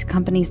some of these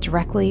companies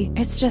directly?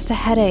 It's just a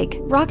headache.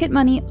 Rocket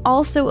Money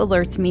also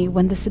alerts me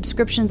when the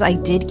subscriptions I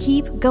did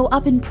keep go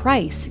up in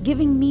price,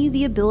 giving me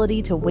the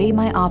ability to weigh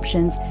my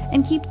options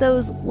and keep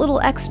those little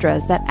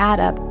extras that add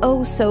up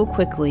oh so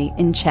quickly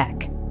in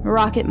check.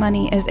 Rocket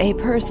Money is a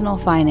personal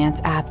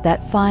finance app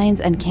that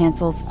finds and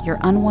cancels your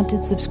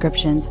unwanted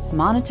subscriptions,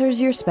 monitors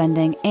your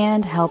spending,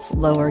 and helps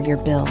lower your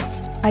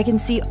bills. I can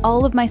see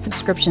all of my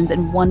subscriptions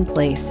in one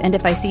place, and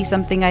if I see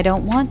something I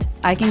don't want,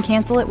 I can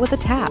cancel it with a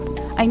tap.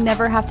 I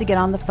never have to get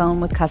on the phone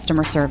with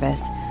customer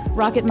service.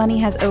 Rocket Money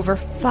has over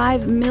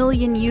 5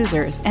 million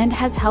users and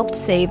has helped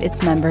save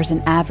its members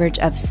an average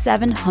of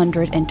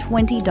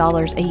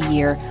 $720 a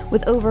year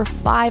with over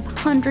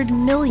 500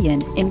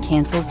 million in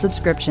canceled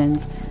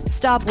subscriptions.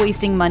 Stop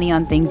wasting money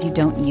on things you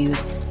don't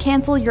use.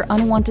 Cancel your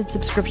unwanted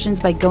subscriptions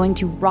by going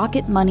to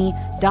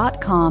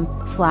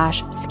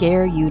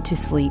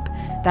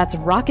rocketmoney.com/scareyoutosleep. That's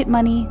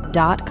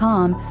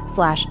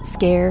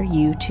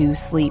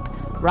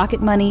rocketmoney.com/scareyoutosleep.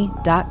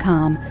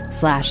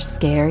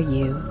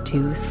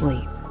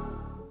 rocketmoney.com/scareyoutosleep.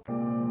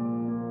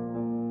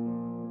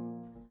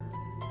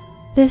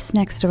 This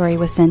next story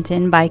was sent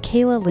in by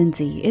Kayla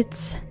Lindsey.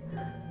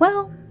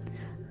 Well,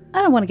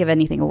 I don't want to give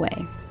anything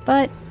away,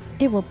 but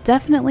it will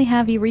definitely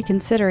have you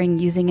reconsidering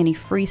using any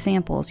free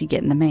samples you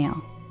get in the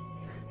mail.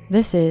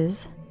 This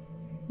is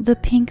The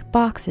Pink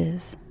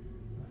Boxes.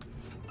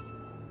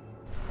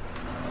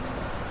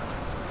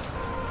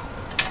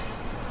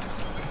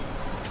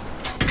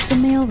 The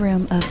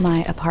mailroom of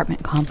my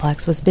apartment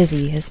complex was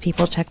busy as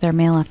people checked their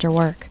mail after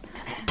work.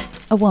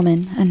 A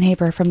woman, a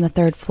neighbor from the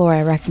third floor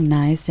I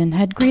recognized and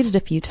had greeted a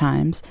few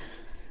times,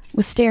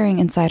 was staring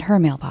inside her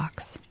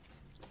mailbox.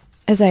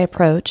 As I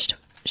approached,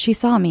 she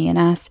saw me and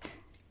asked,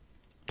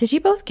 "Did you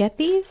both get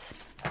these?"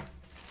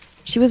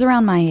 She was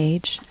around my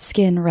age,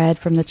 skin red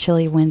from the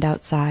chilly wind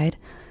outside,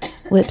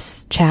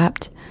 lips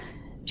chapped.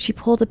 She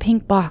pulled a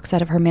pink box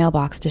out of her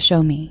mailbox to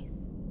show me.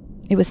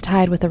 It was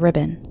tied with a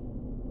ribbon.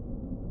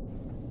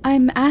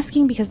 "I'm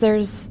asking because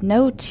there's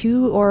no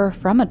to or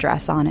from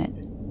address on it.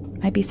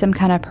 Might be some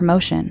kind of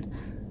promotion."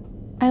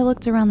 I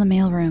looked around the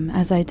mailroom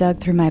as I dug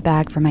through my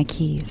bag for my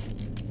keys.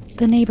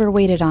 The neighbor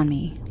waited on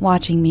me,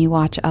 watching me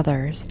watch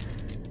others.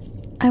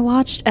 I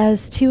watched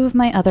as two of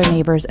my other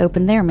neighbors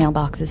opened their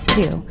mailboxes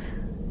too.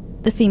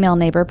 The female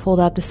neighbor pulled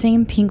out the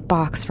same pink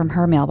box from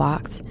her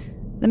mailbox.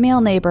 The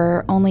male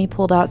neighbor only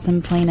pulled out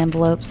some plain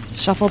envelopes,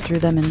 shuffled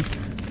through them, and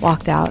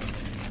walked out,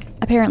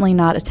 apparently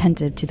not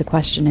attentive to the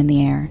question in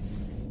the air.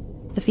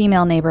 The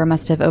female neighbor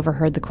must have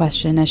overheard the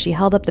question as she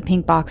held up the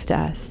pink box to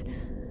us.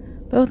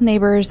 Both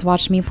neighbors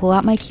watched me pull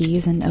out my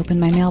keys and open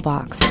my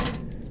mailbox.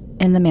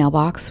 In the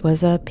mailbox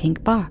was a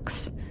pink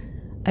box.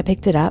 I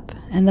picked it up,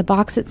 and the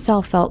box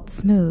itself felt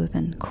smooth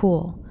and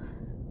cool.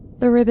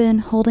 The ribbon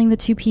holding the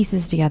two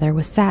pieces together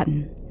was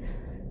satin.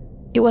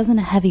 It wasn't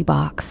a heavy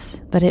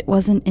box, but it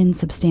wasn't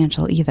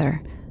insubstantial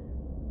either.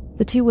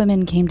 The two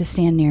women came to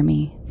stand near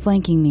me,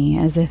 flanking me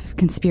as if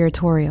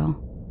conspiratorial.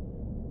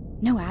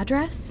 "No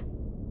address?"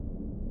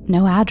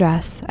 "No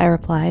address," I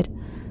replied.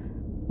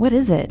 "What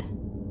is it?"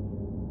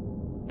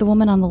 The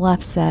woman on the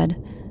left said,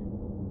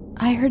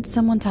 "I heard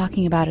someone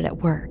talking about it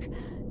at work.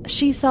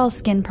 She sells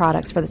skin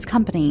products for this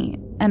company,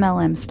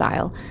 MLM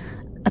style.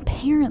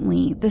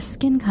 Apparently, the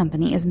skin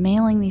company is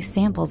mailing these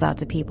samples out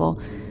to people,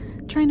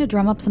 trying to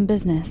drum up some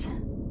business.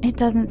 It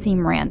doesn't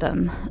seem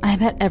random. I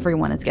bet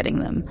everyone is getting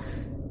them.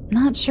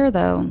 Not sure,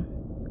 though.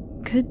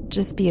 Could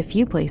just be a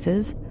few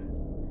places.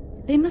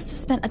 They must have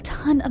spent a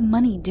ton of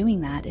money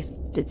doing that if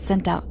it's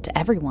sent out to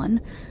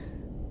everyone,"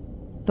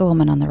 the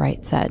woman on the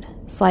right said,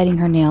 sliding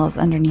her nails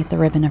underneath the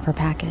ribbon of her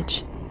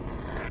package.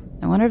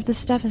 "I wonder if this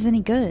stuff is any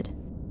good."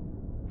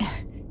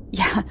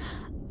 "Yeah,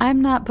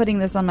 I'm not putting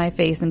this on my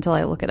face until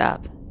I look it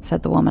up,"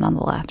 said the woman on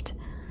the left.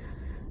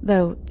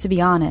 "Though, to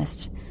be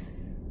honest,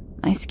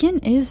 my skin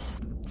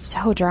is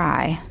so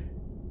dry.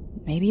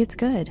 Maybe it's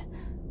good."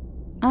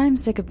 "I'm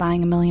sick of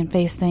buying a million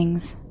face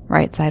things,"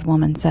 right side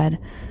woman said.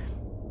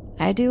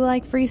 "I do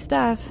like free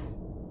stuff."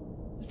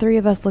 The three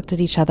of us looked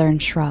at each other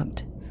and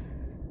shrugged.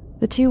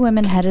 The two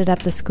women headed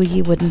up the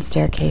squeaky wooden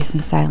staircase in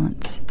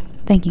silence,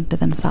 thinking to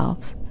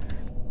themselves.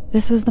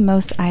 This was the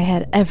most I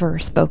had ever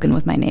spoken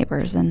with my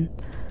neighbors, and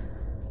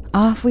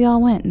off we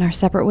all went in our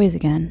separate ways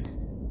again.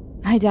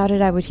 I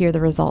doubted I would hear the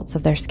results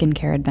of their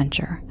skincare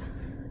adventure.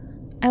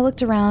 I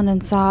looked around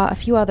and saw a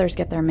few others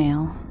get their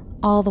mail,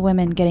 all the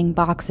women getting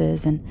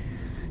boxes and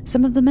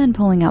some of the men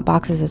pulling out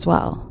boxes as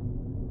well.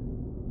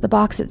 The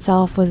box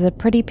itself was a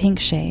pretty pink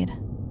shade,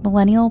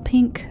 millennial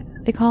pink,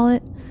 they call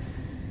it.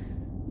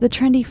 The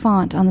trendy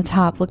font on the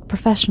top looked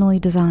professionally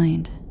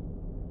designed.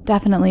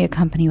 Definitely a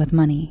company with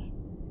money.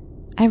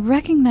 I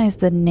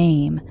recognized the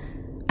name.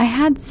 I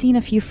had seen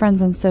a few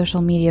friends on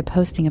social media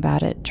posting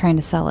about it, trying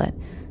to sell it.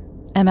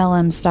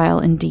 MLM style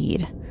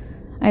indeed.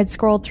 I had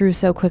scrolled through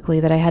so quickly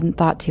that I hadn't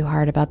thought too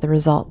hard about the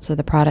results or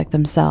the product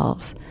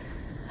themselves.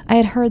 I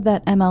had heard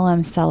that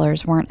MLM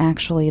sellers weren't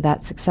actually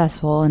that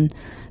successful and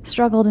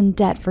struggled in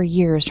debt for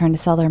years trying to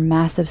sell their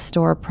massive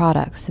store of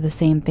products to the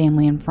same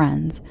family and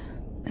friends.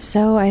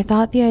 So I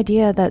thought the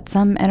idea that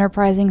some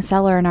enterprising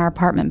seller in our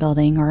apartment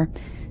building or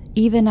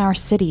even our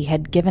city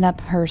had given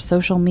up her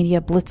social media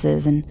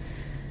blitzes and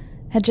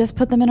had just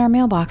put them in our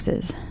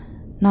mailboxes.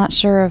 Not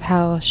sure of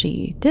how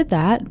she did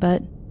that,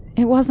 but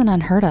it wasn't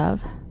unheard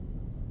of.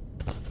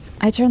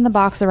 I turned the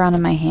box around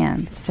in my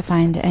hands to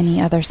find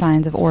any other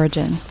signs of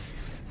origin.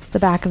 The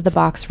back of the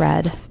box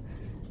read,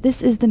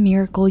 "This is the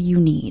miracle you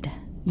need.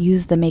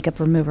 Use the makeup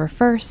remover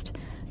first,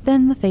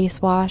 then the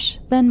face wash,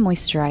 then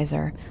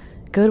moisturizer.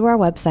 Go to our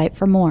website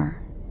for more."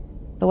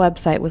 The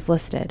website was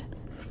listed.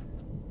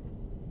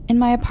 In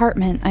my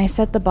apartment, I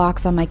set the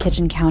box on my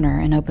kitchen counter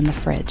and opened the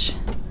fridge.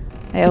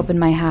 I opened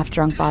my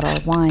half-drunk bottle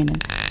of wine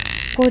and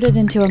poured it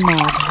into a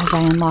mug as I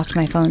unlocked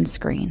my phone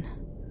screen.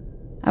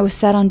 I was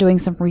set on doing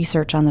some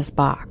research on this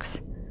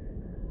box.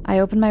 I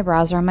opened my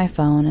browser on my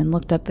phone and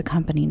looked up the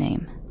company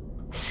name.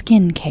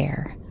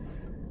 Skincare.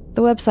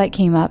 The website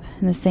came up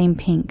in the same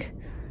pink,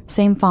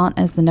 same font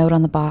as the note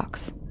on the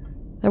box.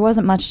 There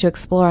wasn't much to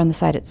explore on the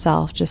site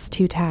itself, just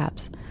 2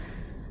 tabs.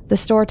 The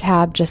store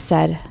tab just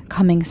said,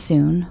 "Coming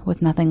soon,"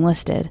 with nothing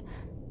listed.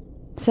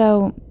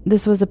 So,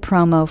 this was a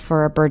promo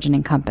for a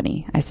burgeoning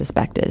company, I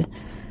suspected.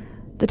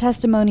 The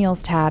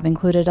testimonials tab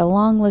included a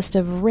long list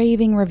of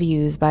raving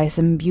reviews by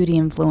some beauty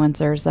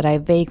influencers that I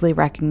vaguely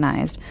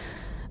recognized.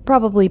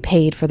 Probably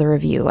paid for the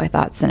review, I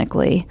thought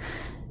cynically.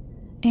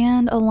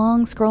 And a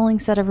long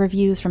scrolling set of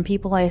reviews from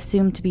people I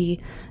assumed to be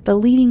the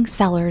leading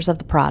sellers of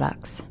the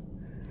products.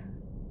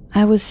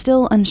 I was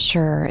still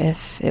unsure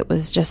if it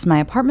was just my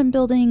apartment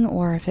building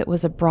or if it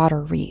was a broader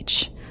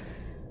reach.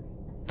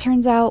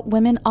 Turns out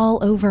women all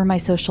over my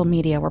social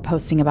media were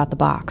posting about the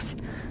box.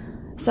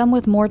 Some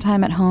with more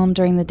time at home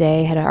during the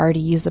day had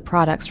already used the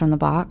products from the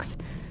box.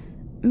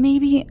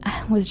 Maybe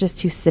I was just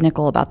too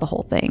cynical about the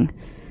whole thing.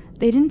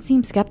 They didn't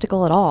seem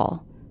skeptical at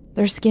all.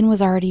 Their skin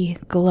was already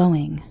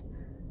glowing.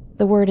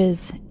 The word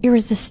is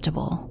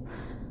irresistible.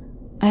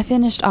 I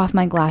finished off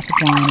my glass of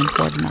wine and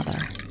poured another.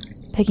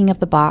 Picking up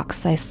the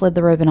box, I slid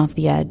the ribbon off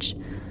the edge,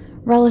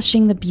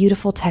 relishing the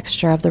beautiful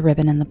texture of the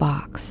ribbon in the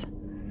box.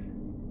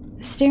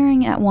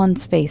 Staring at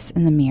one's face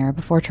in the mirror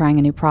before trying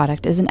a new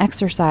product is an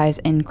exercise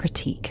in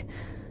critique.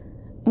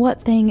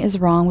 What thing is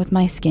wrong with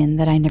my skin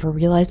that I never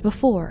realized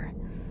before?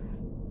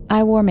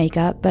 I wore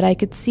makeup, but I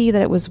could see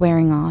that it was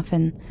wearing off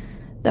and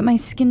that my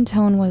skin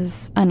tone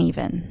was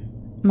uneven.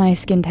 My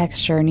skin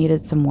texture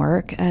needed some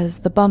work, as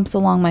the bumps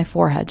along my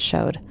forehead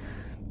showed.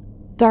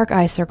 Dark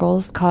eye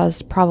circles,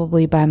 caused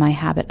probably by my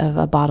habit of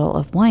a bottle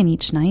of wine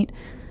each night,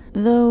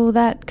 though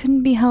that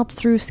couldn't be helped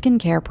through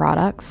skincare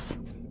products.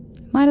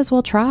 Might as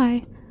well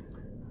try.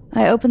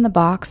 I opened the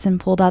box and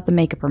pulled out the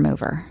makeup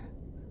remover.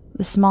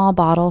 The small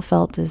bottle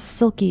felt as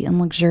silky and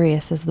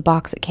luxurious as the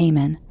box it came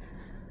in.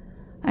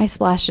 I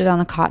splashed it on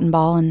a cotton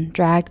ball and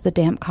dragged the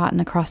damp cotton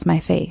across my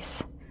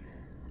face.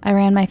 I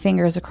ran my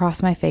fingers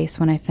across my face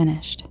when I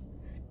finished.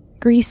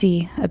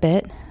 Greasy a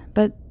bit,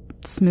 but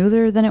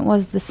smoother than it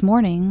was this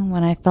morning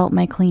when I felt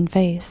my clean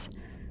face.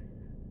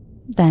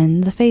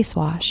 Then the face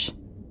wash.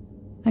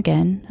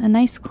 Again, a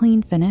nice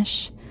clean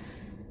finish.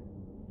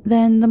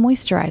 Then the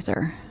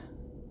moisturizer.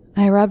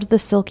 I rubbed the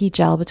silky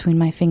gel between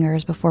my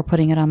fingers before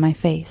putting it on my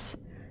face.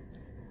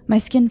 My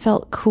skin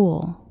felt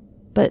cool,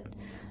 but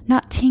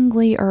not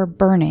tingly or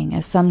burning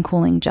as some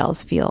cooling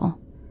gels feel.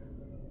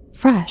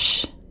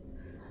 Fresh.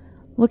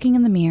 Looking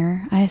in the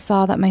mirror, I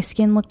saw that my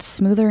skin looked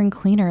smoother and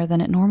cleaner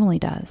than it normally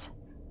does.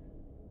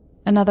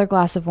 Another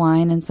glass of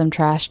wine and some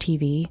trash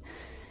TV.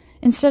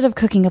 Instead of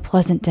cooking a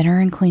pleasant dinner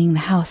and cleaning the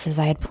house as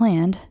I had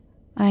planned,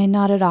 I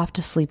nodded off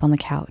to sleep on the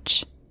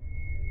couch.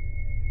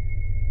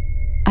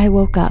 I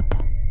woke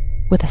up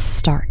with a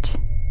start.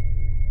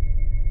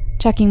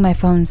 Checking my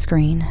phone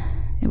screen,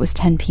 it was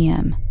 10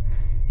 p.m.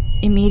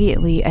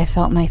 Immediately, I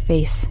felt my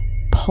face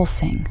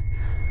pulsing,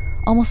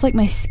 almost like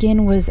my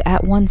skin was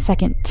at 1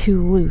 second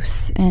too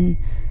loose and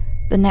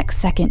the next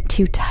second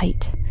too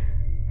tight.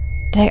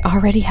 Did I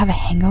already have a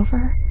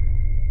hangover?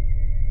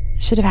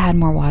 Should have had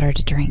more water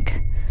to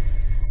drink.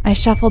 I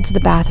shuffled to the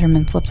bathroom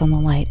and flipped on the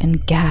light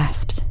and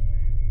gasped.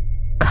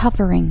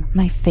 Covering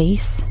my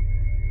face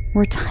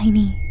were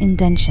tiny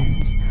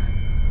indentions,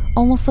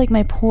 almost like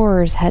my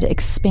pores had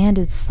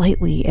expanded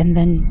slightly and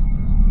then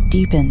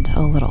deepened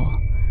a little.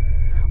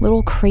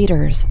 Little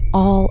craters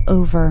all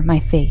over my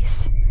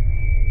face.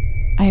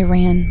 I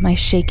ran my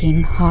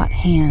shaking, hot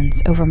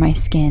hands over my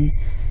skin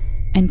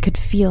and could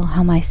feel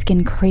how my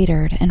skin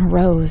cratered and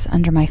rose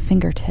under my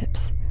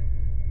fingertips.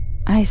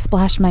 I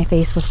splashed my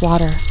face with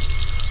water,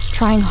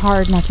 trying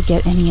hard not to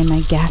get any in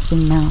my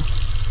gasping mouth.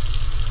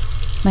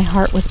 My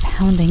heart was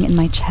pounding in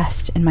my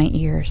chest and my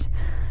ears.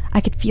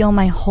 I could feel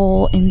my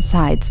whole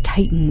insides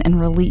tighten and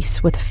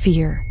release with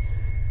fear.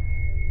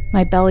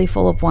 My belly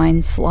full of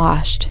wine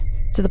sloshed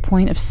to the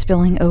point of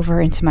spilling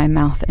over into my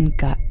mouth and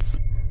guts.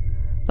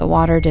 The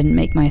water didn't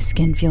make my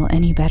skin feel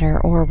any better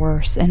or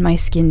worse, and my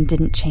skin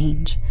didn't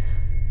change.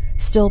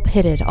 Still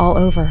pitted all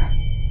over.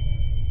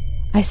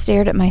 I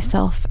stared at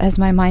myself as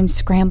my mind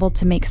scrambled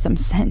to make some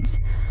sense.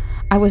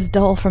 I was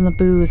dull from the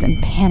booze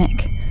and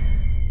panic.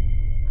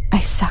 I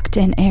sucked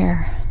in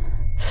air.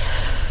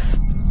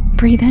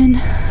 Breathe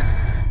in,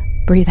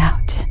 breathe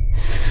out.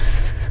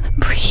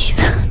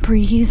 Breathe,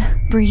 breathe,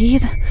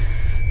 breathe.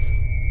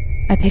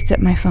 I picked up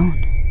my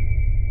phone.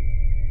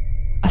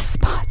 A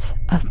spot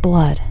of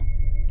blood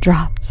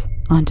dropped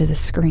onto the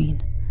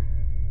screen.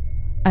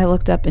 I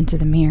looked up into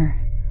the mirror.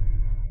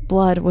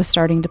 Blood was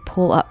starting to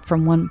pool up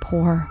from one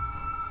pore,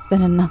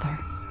 then another.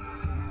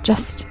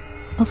 Just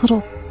a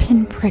little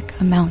pinprick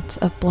amount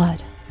of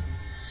blood.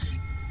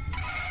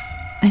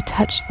 I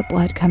touched the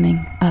blood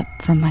coming up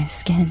from my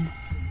skin.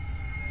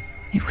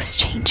 It was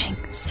changing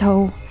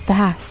so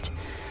fast,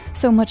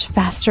 so much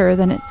faster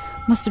than it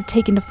must have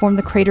taken to form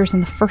the craters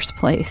in the first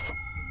place.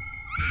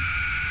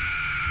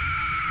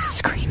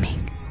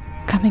 Screaming,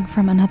 coming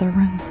from another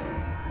room,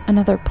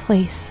 another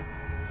place.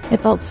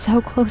 It felt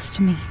so close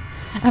to me.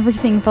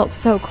 Everything felt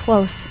so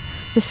close.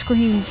 The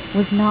scream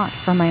was not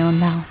from my own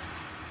mouth.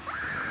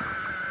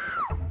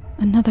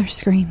 Another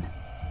scream.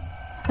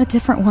 A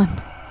different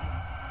one.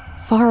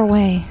 Far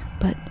away,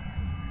 but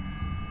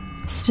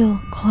still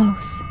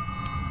close.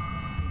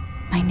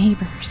 My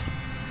neighbors.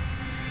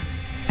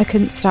 I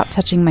couldn't stop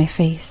touching my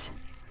face.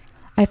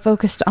 I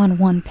focused on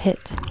one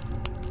pit.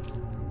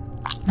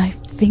 My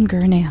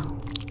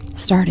fingernail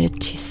started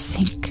to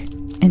sink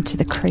into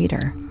the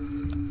crater.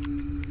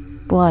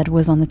 Blood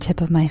was on the tip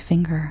of my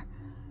finger,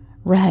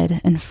 red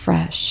and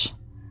fresh.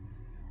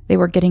 They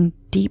were getting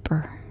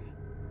deeper,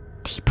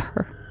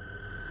 deeper.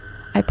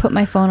 I put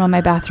my phone on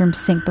my bathroom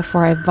sink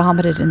before I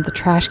vomited in the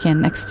trash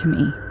can next to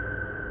me.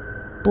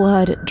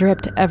 Blood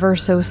dripped ever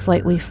so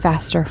slightly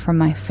faster from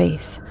my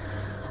face.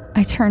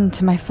 I turned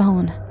to my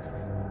phone.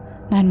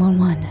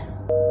 911.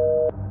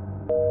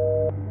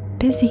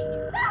 Busy.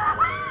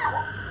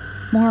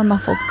 More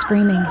muffled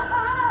screaming.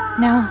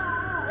 Now,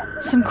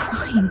 some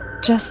crying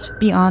just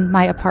beyond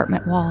my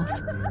apartment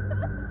walls.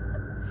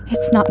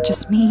 It's not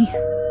just me.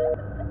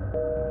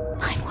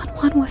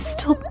 911 was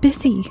still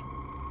busy.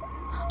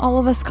 All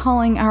of us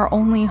calling our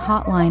only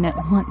hotline at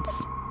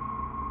once.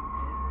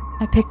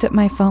 I picked up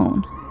my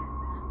phone,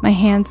 my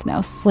hands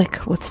now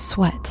slick with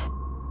sweat.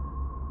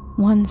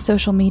 One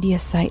social media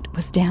site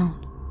was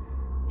down,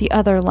 the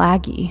other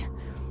laggy.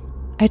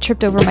 I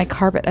tripped over my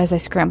carpet as I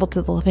scrambled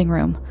to the living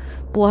room.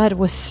 Blood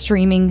was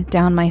streaming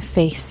down my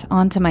face,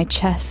 onto my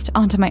chest,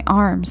 onto my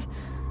arms.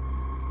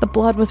 The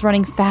blood was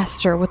running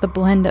faster with the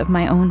blend of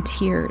my own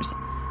tears.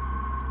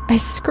 I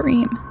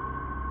scream.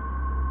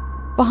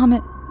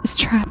 Vomit is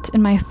trapped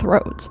in my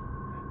throat.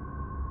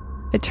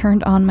 I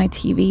turned on my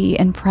TV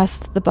and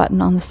pressed the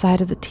button on the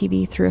side of the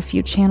TV through a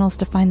few channels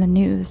to find the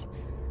news.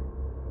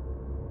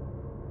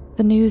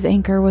 The news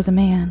anchor was a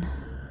man.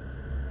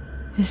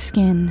 His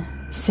skin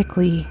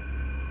sickly,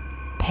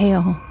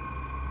 pale.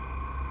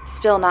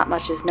 Still not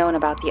much is known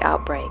about the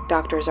outbreak.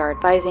 Doctors are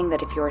advising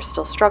that if you are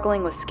still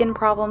struggling with skin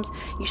problems,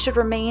 you should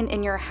remain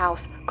in your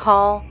house.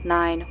 Call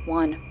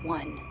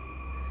 911.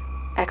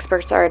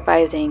 Experts are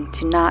advising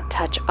to not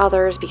touch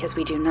others because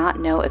we do not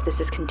know if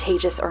this is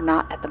contagious or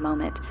not at the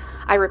moment.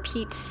 I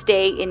repeat,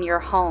 stay in your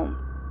home.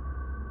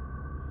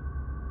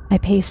 I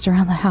paced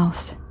around the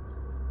house,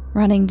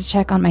 running to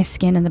check on my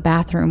skin in the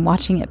bathroom,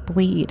 watching it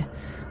bleed.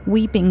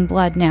 Weeping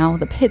blood now,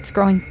 the pits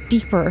growing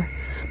deeper,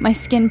 my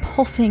skin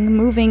pulsing,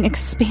 moving,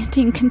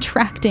 expanding,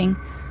 contracting.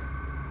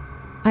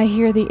 I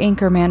hear the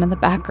anchorman in the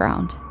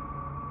background.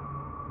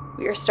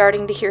 We are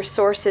starting to hear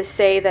sources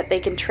say that they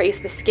can trace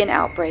the skin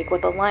outbreak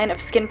with a line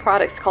of skin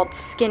products called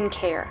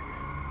skincare.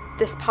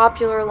 This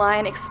popular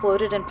line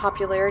exploded in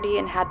popularity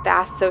and had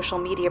vast social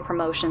media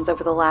promotions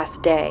over the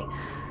last day.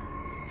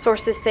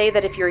 Sources say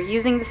that if you're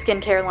using the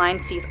skincare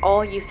line, cease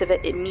all use of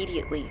it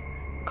immediately.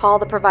 Call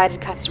the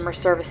provided customer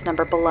service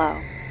number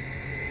below.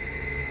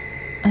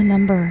 A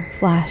number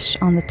flashed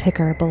on the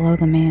ticker below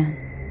the man.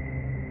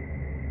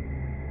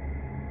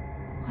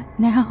 What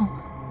now?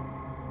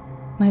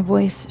 My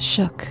voice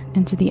shook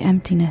into the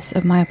emptiness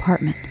of my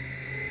apartment.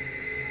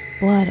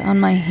 Blood on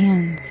my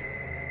hands.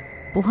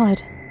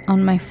 Blood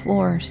on my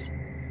floors.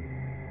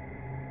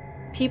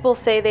 People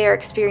say they are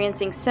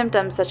experiencing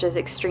symptoms such as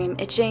extreme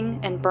itching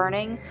and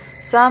burning.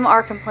 Some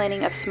are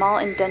complaining of small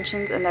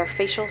indentions in their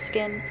facial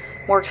skin.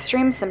 More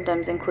extreme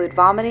symptoms include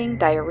vomiting,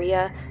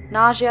 diarrhea,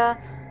 nausea,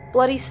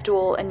 bloody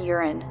stool and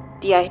urine,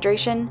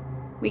 dehydration,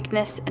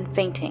 weakness, and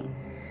fainting.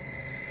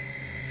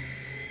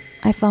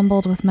 I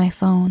fumbled with my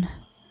phone,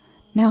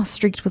 now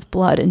streaked with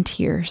blood and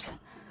tears.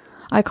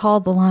 I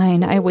called the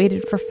line. I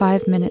waited for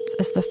 5 minutes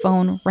as the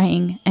phone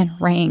rang and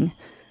rang.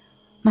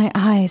 My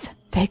eyes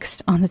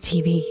fixed on the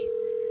TV.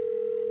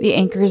 The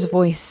anchor's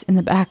voice in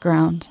the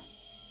background.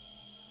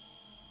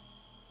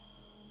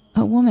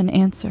 A woman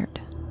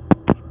answered.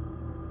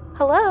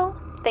 Hello?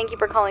 Thank you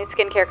for calling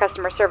Skincare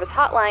Customer Service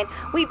Hotline.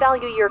 We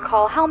value your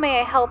call. How may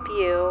I help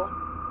you?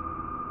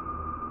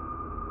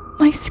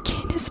 My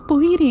skin is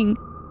bleeding.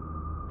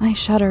 I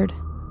shuddered,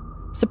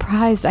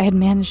 surprised I had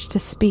managed to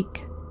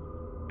speak.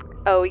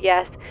 Oh,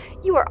 yes.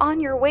 You are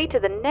on your way to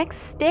the next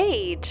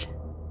stage.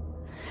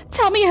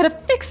 Tell me how to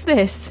fix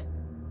this.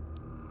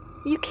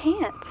 You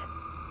can't,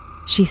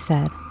 she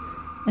said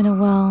in a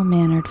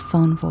well-mannered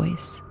phone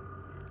voice.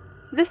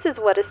 This is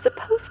what is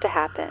supposed to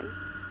happen.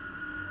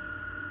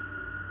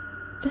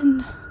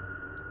 Then,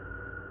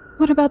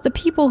 what about the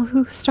people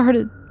who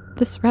started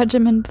this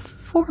regimen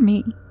before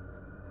me?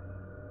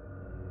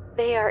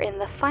 They are in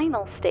the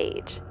final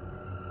stage.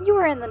 You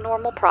are in the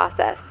normal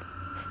process.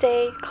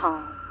 Stay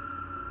calm.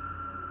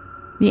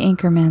 The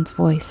anchorman's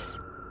voice.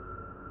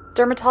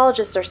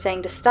 Dermatologists are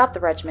saying to stop the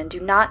regimen.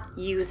 Do not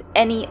use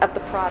any of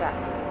the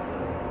products.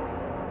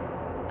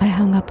 I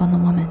hung up on the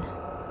woman.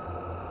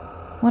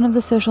 One of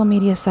the social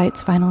media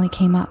sites finally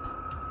came up.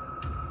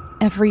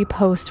 Every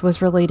post was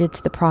related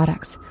to the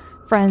products.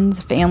 Friends,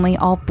 family,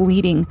 all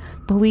bleeding,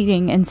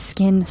 and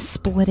skin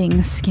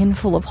splitting, skin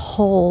full of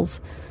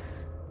holes.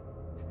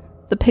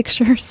 The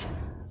pictures...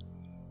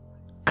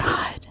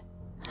 God.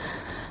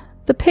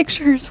 The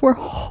pictures were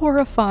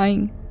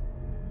horrifying.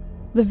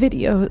 The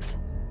videos...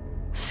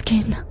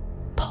 Skin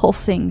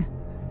pulsing,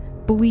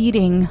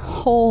 bleeding,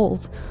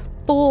 holes,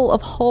 full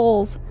of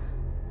holes.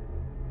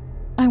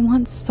 I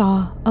once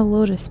saw a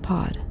lotus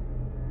pod,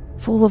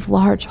 full of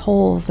large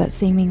holes that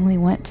seemingly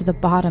went to the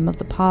bottom of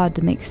the pod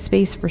to make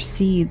space for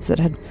seeds that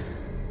had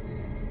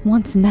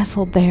once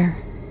nestled there.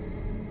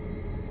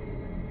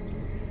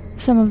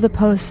 Some of the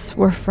posts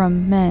were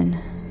from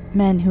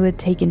men who had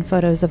taken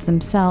photos of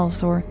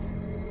themselves or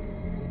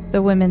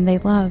the women they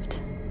loved.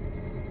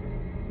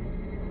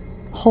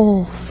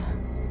 Holes.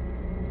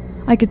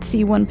 I could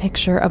see one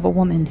picture of a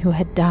woman who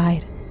had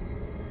died.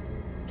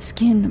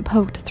 Skin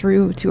poked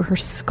through to her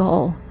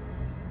skull.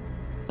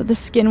 But the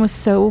skin was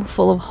so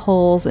full of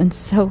holes and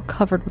so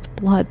covered with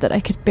blood that I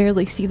could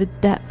barely see the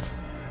depths.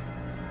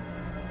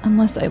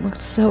 Unless I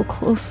looked so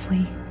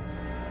closely.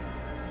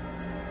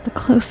 The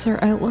closer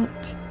I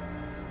looked,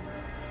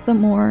 the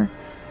more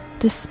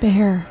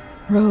despair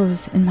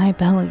rose in my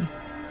belly.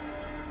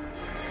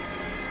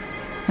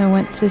 I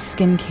went to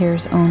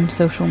Skincare's own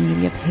social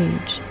media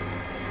page.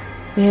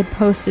 They had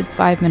posted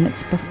 5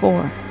 minutes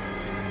before.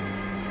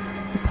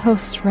 The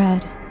post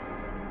read,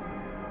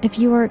 "If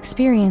you are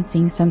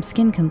experiencing some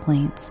skin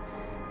complaints,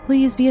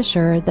 please be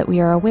assured that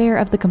we are aware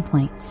of the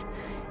complaints.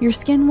 Your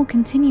skin will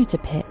continue to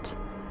pit,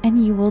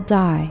 and you will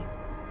die.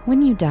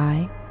 When you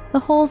die, the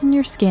holes in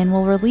your skin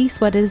will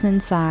release what is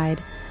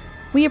inside.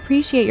 We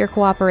appreciate your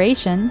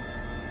cooperation."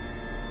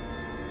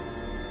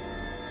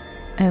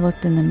 I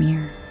looked in the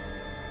mirror.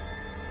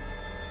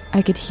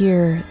 I could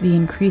hear the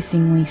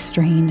increasingly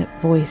strained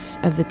voice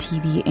of the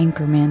TV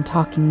anchorman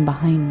talking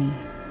behind me.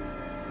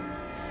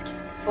 Skin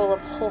full of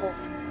holes.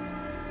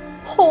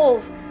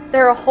 Holes!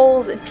 There are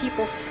holes in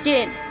people's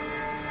skin.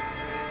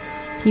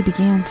 He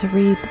began to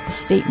read the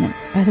statement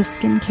by the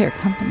skincare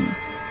company.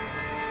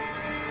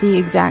 The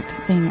exact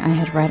thing I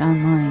had read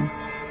online.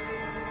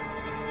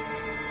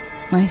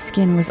 My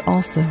skin was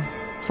also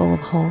full of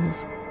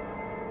holes.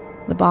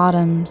 The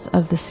bottoms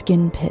of the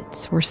skin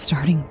pits were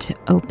starting to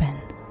open,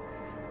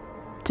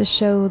 to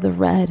show the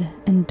red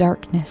and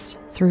darkness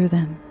through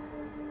them.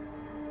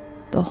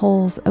 The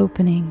holes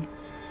opening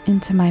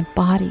into my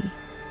body,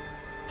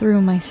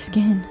 through my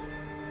skin.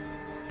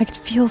 I could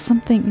feel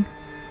something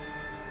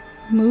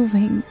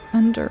moving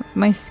under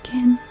my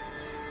skin.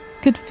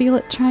 Could feel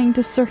it trying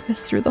to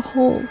surface through the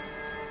holes.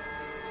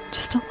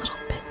 Just a little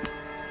bit.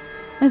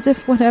 As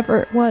if whatever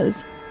it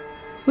was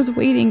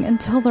waiting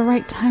until the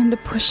right time to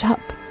push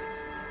up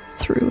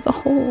through the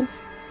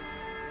holes.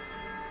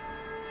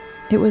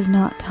 It was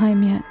not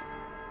time yet.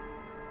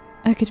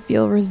 I could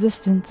feel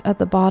resistance at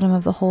the bottom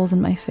of the holes in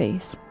my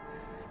face.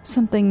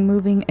 Something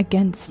moving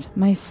against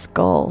my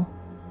skull.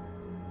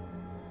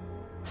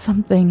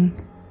 Something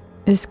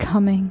is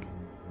coming.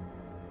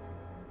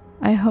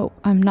 I hope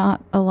I'm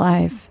not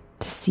alive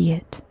to see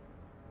it.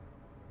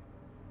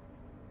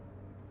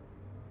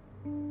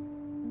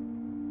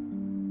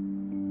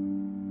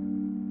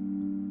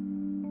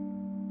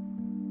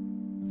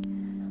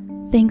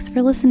 Thanks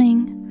for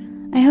listening.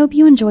 I hope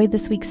you enjoyed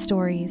this week's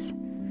stories.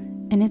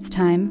 And it's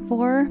time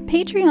for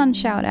Patreon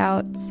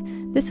shoutouts.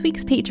 This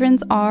week's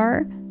patrons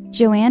are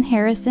Joanne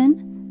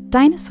Harrison,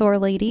 Dinosaur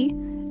Lady,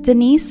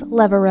 Denise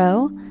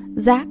Levereau,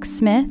 Zach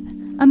Smith,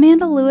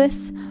 Amanda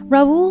Lewis,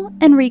 Raul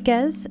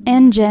Enriquez,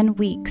 and Jen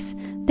Weeks.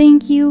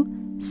 Thank you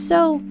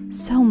so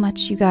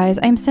much, you guys.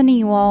 I'm sending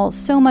you all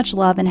so much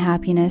love and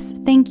happiness.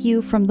 Thank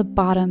you from the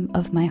bottom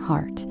of my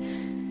heart.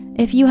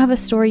 If you have a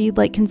story you'd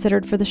like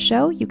considered for the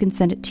show, you can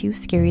send it to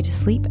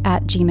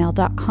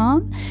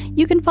scarytosleep@gmail.com.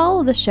 You can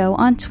follow the show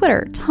on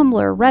Twitter,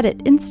 Tumblr,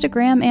 Reddit,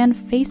 Instagram, and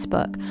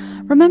Facebook.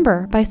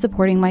 Remember, by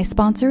supporting my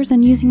sponsors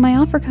and using my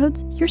offer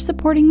codes, you're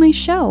supporting my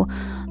show.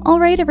 All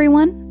right,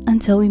 everyone,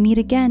 until we meet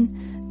again,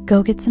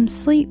 go get some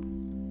sleep.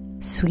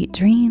 Sweet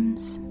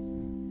dreams.